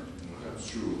learned, that's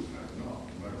true. No,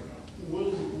 never know.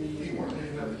 Wouldn't we Teamwork.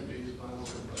 have to be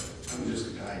responsible? I'm just a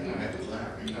guy who had to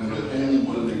laugh. I'm the only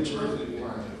one of the person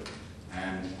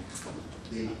and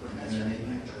they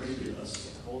treated us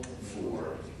for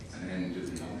an end to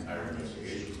the entire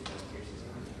investigation.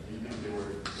 They were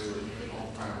all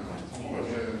kind of like, oh,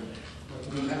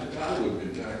 that guy would have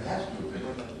been, that has to have been.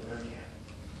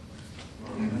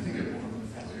 I mean, I think it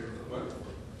was.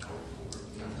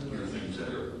 There are things that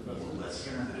are more or less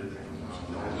sensitive.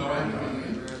 No,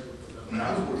 when I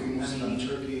was working mostly on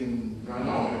Turkey and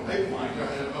pipeline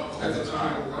at the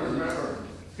time, I remember.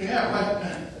 Yeah, but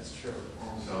that's true.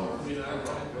 So, I mean,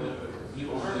 you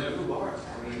are never are.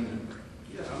 I mean,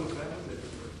 Yeah, I'm a fan of it.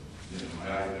 you know, I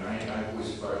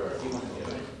always fire.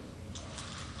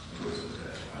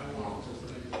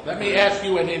 Let me ask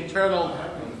you an internal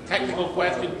technical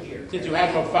question, since you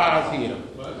have no files here.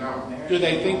 Do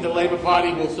they think the Labor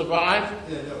Party will survive?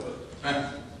 Yeah, no, but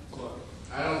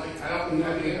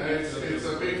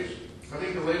I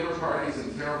think the Labor Party's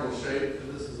in terrible shape.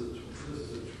 this is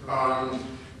a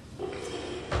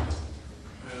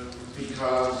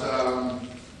Because,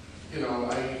 you know,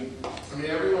 I mean,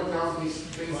 everyone tells me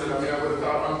things that I would have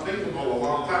thought unthinkable a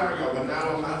long time ago, but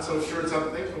now I'm not so sure it's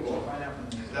unthinkable.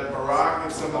 That Barack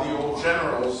and some of the old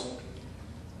generals,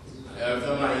 I don't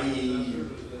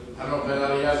know if Ben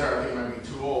Eliezer, I think might be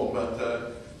too old,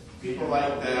 but people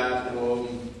like that will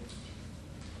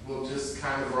just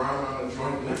kind of run on a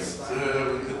joint list. You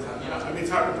know, I mean, it's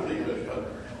hard to believe it, but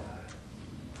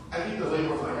I think the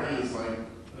Labor Party is like,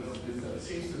 it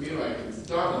seems to me like it's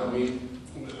done. I mean,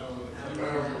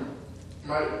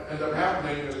 might end up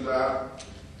happening is that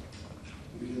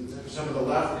some of the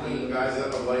left-wing guys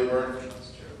at the Labor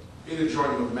either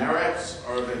join with Meretz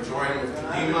or they join with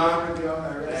Kadima.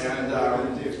 And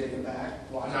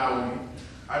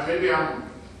now, maybe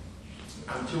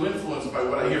I'm too influenced by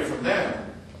what I hear from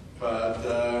them, but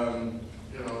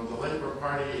you know, the Labor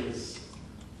Party is,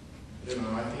 you know,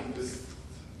 I think this,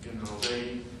 you know,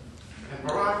 and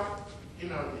Barack, you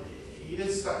know, he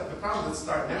didn't start, the problem didn't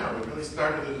start now, it really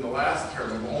started in the last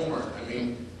term of Olmert. I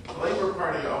mean, the Labor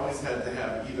Party always had to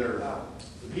have either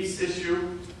the peace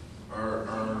issue or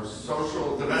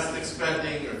social domestic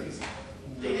spending, or these.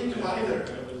 They didn't do either.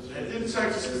 It didn't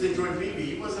start just because they joined Bibi.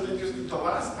 He wasn't interested the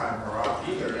last time, Barack,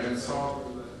 either. And so,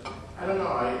 I don't know,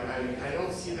 I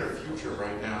don't see their future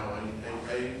right now. I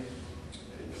think he...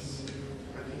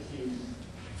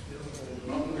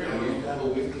 We have a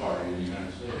weak party in the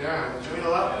United States. Yeah, I mean, a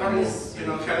lot of parties, you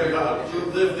know, kind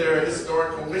of live their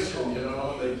historical mission, you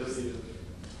know, they just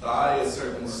die a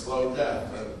certain slow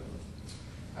death. But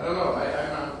I don't know,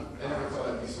 I never thought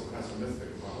I'd be so pessimistic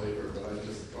about labor, but I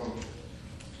just don't,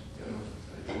 you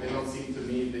know, they don't seem to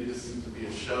me, they just seem to be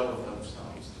a shell of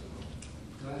themselves.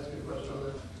 Can I ask you a question on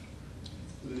that?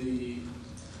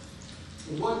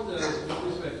 What does, with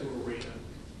respect to arena,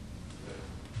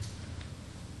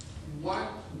 what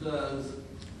does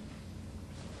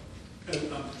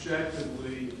an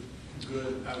objectively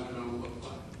good outcome look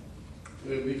like? I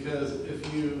mean, because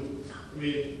if you, I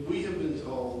mean, we have been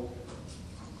told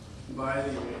by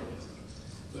the unions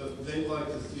that they'd like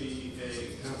to see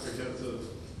a comprehensive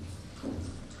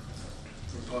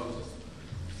proposal.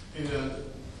 And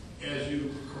as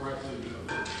you correctly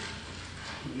noted,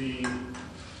 the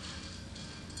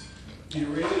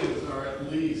Iranians are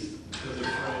at least as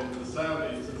afraid of the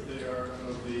Saudis as they are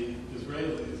of the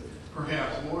Israelis,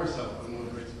 perhaps more so in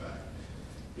one respect.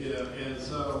 You know, and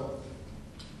so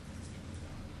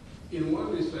in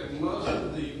one respect, most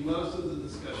of the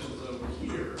discussions over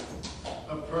here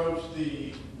approach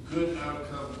the good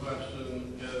outcome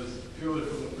question as purely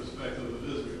from the perspective of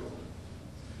Israel.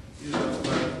 You know,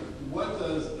 but what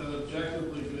does an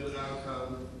objectively good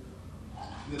outcome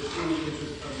that's in the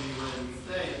interest of the United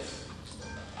States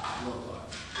look like?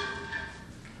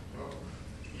 Well,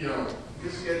 you know,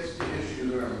 this gets to the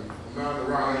issue that I'm not the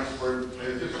wrong expert.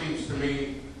 It just seems to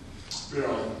me, you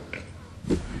know,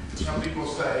 some people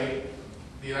say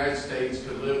the United States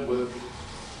could live with,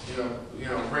 you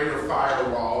know, greater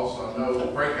firewalls on no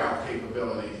breakout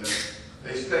capabilities.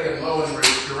 They stay in low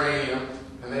enriched uranium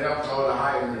and they don't go to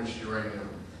high enriched uranium.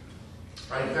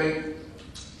 I think,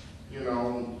 you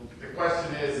know, the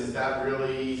question is that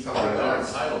really something They're that's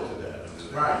entitled to that.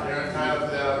 right? They're entitled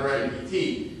to that under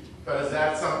NPT, but is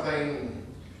that something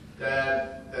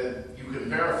that you can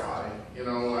verify? You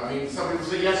know, I mean, some people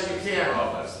say yes, you can.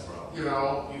 Oh, that's the problem. you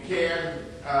know, you can,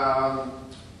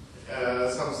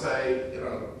 some say, you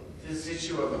know, this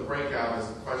issue of the breakout is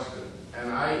a question.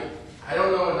 And I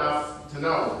don't know enough to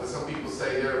know, because some people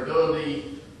say their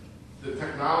ability, the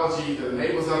technology that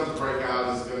enables them to break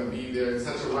out is going to be there in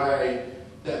such a way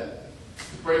that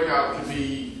the breakout could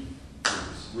be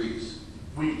weeks,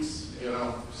 you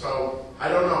know. So I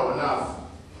don't know enough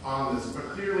on this, but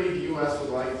clearly the U.S. would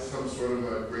like some sort of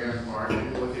a grand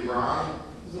bargain with Iran,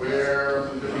 where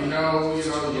there be no, you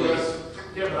know, the U.S.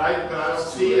 Yeah, but I don't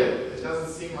see it. It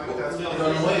doesn't seem like that's. In a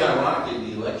way, ironically,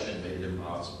 the election made it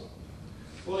impossible.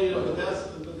 Well, you know, but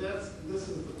this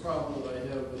is the problem that I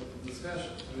have with the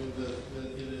discussion.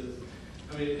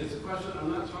 I mean, it's a question.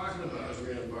 I'm not talking about a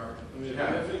grand bargain. I mean,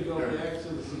 if we go back to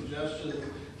the suggestion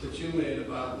that you made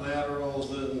about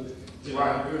laterals and. You know,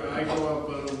 I grew up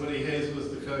when Woody Hayes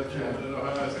was the coach at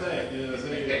Ohio State. You know, so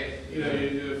you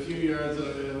do a few yards in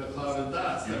a cloud of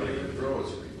dust. You know,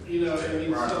 you know, I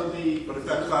mean, right. so the. But if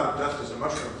that cloud of dust is a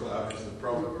mushroom cloud, it's the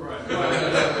problem. Right.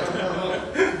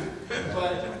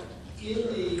 But in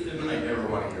the. I never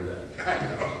want to hear that.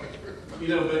 You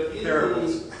know, but in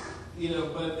Parables. the. You know,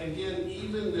 but again,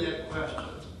 even that question,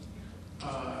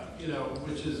 you know,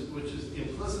 which is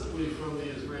implicitly from the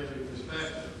Israeli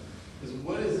perspective, is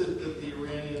what is it that the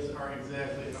Iranians are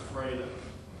exactly afraid of?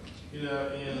 You know,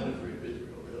 and Not afraid of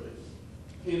Israel, really.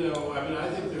 you know, I mean, I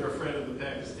think they're afraid of the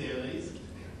Pakistanis,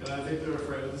 and I think they're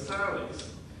afraid of the Saudis,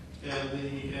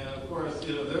 and of course,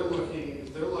 you know, they're looking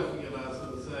at us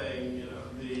and saying,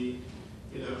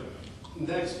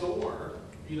 next door,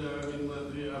 you know, I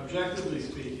mean, objectively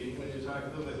speaking, when you talk to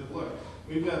them, they say, look,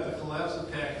 we've got the collapse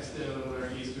of Pakistan on our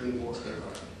eastern border.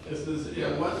 This is, you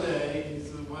know, one day, he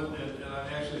said,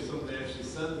 somebody actually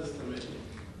said this to me.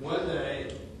 One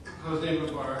day, Hosni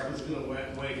Mubarak is going to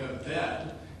wake up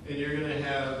dead, and you're going to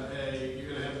have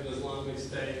an Islamic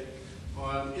State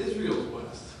on Israel's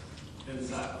west and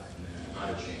south. Not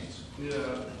a chance. You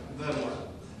know, then what?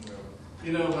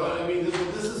 You know, but I mean,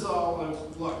 this is all.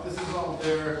 Look, this is all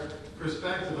their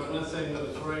perspective. I'm not saying that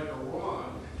it's right or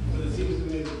wrong, but it seems to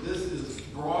me that this is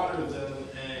broader than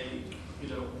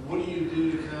what do you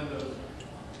do to kind of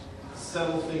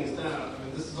settle things down? I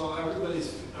mean, this is all,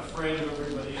 everybody's afraid of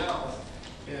everybody else,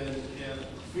 and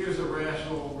fear's a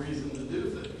rational reason to do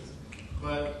things.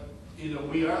 But, you know,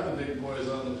 we are the big boys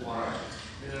on the block,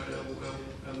 you know,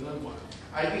 and then what?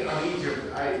 I think on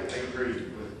Egypt, I agree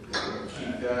with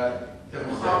Keith that the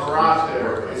Mahavrat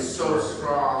there is so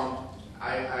strong.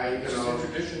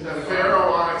 The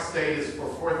Pharaoh-Onic state is for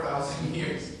 4,000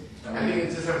 years. I think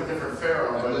it's just have a different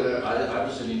Pharaoh. I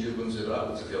was in Egypt when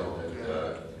Zimbabwe took over, and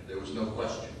there was no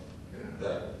question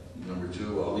that number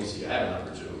two, well, at least he had a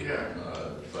number two.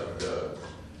 But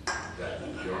that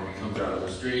the army comes out of the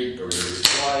street, everybody's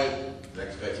quiet, the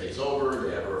next guy takes over,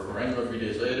 they have a referendum 3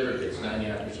 days later, it gets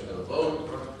 99% of the vote,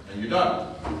 and you're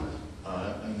done.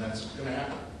 And that's what's going to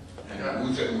happen. And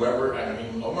whoever, I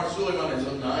mean, Omar Suleiman is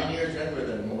 9 years younger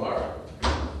than Mubarak. I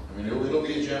mean, it'll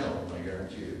be a general, I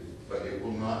guarantee you. But it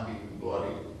will not be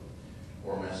bloody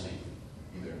or messy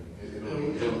either.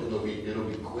 It'll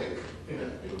be quick.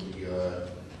 It'll be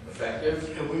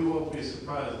effective. And we won't be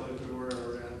surprised like we were in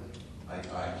Iran.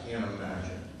 I can't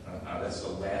imagine. That's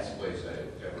the last place I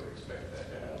would ever expect that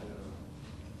to happen.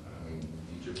 I mean,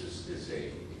 Egypt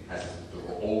has the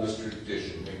oldest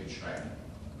tradition, maybe China,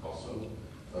 also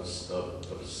of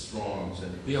a strong.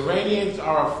 The Iranians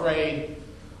are afraid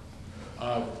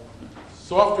of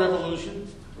soft revolution.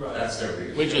 Right. That's their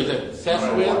biggest. Which is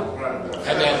obsessed with,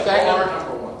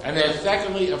 and they're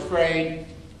secondly afraid,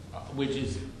 which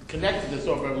is connected to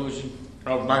soft revolution,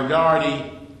 of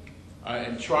minority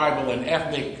and tribal and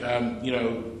ethnic,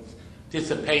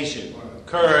 dissipation,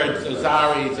 Kurds,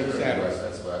 Azaris, etc.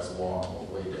 That's long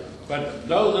way down. But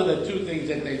those are the two things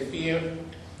that they fear.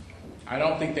 I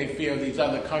don't think they fear these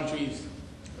other countries.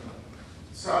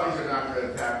 Saudis are not going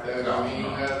to attack them. No, I mean,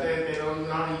 they don't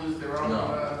know how to use their own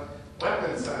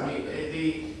weapons. I mean,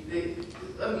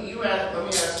 let me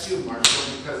ask you,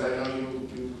 Marshall, because I know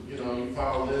you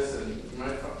follow this, and you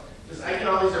might follow. Because I get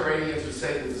all these Iranians who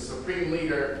say that the supreme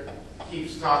leader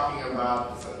keeps talking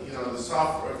about the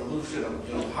soft revolution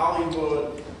of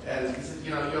Hollywood, and he said,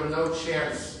 you have no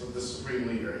chance with the supreme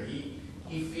leader.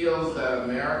 He feels that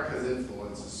America's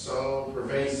influence is so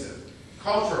pervasive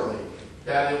culturally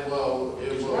that it'll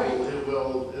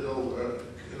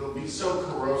be so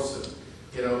corrosive,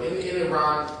 in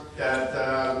Iran that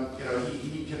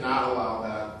he cannot allow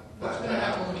that. What's going to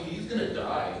happen when he's going to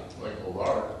die like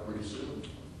Mubarak pretty soon?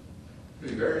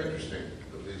 It'll be very interesting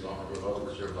if the Islamic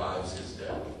Republic survives his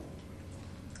death.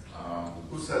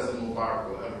 Who says that Mubarak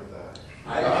will ever die?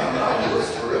 I don't know. He was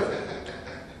terrific.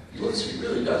 He It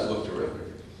really does look terrific.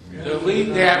 They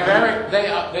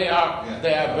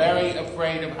are very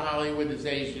afraid of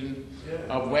Hollywoodization,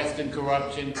 of Western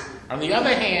corruption. On the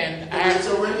other hand, It's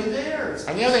already there.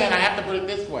 on the other hand, I have to put it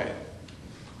this way,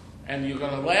 and you're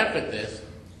going to laugh at this.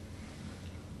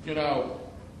 You know,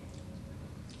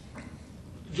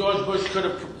 George Bush could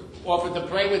have offered to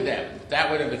pray with them. That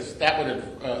would have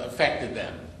affected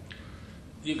them.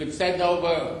 You could send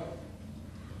over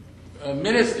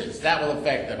ministers. That will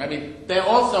affect them. I mean, they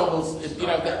also will. You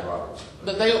know,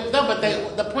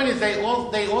 the point is they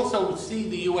also see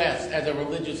the U.S. as a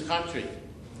religious country,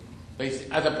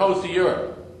 as opposed to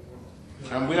Europe,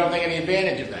 and we don't take any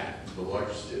advantage of that. The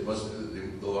largest, it must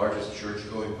the largest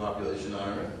church-going population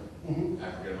on earth,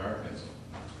 African Americans.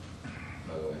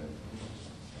 By the way,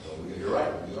 you're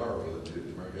right. We are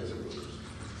America is a religious.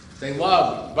 They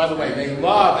love, by the way, they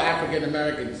love African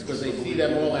Americans because they see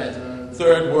them all as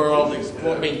third world.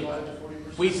 I mean,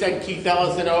 we sent Keith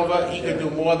Ellison over; he could do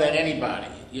more than anybody.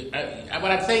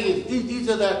 What I'm saying is, these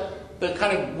are the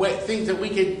kind of things that we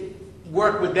could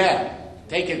work with them,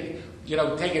 take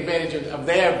advantage of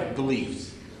their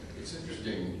beliefs. It's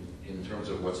interesting in terms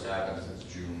of what's happened since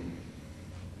June,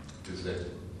 is that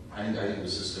I think the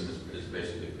system is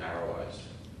basically paralyzed.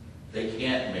 They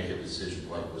can't make a decision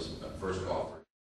like was first offered.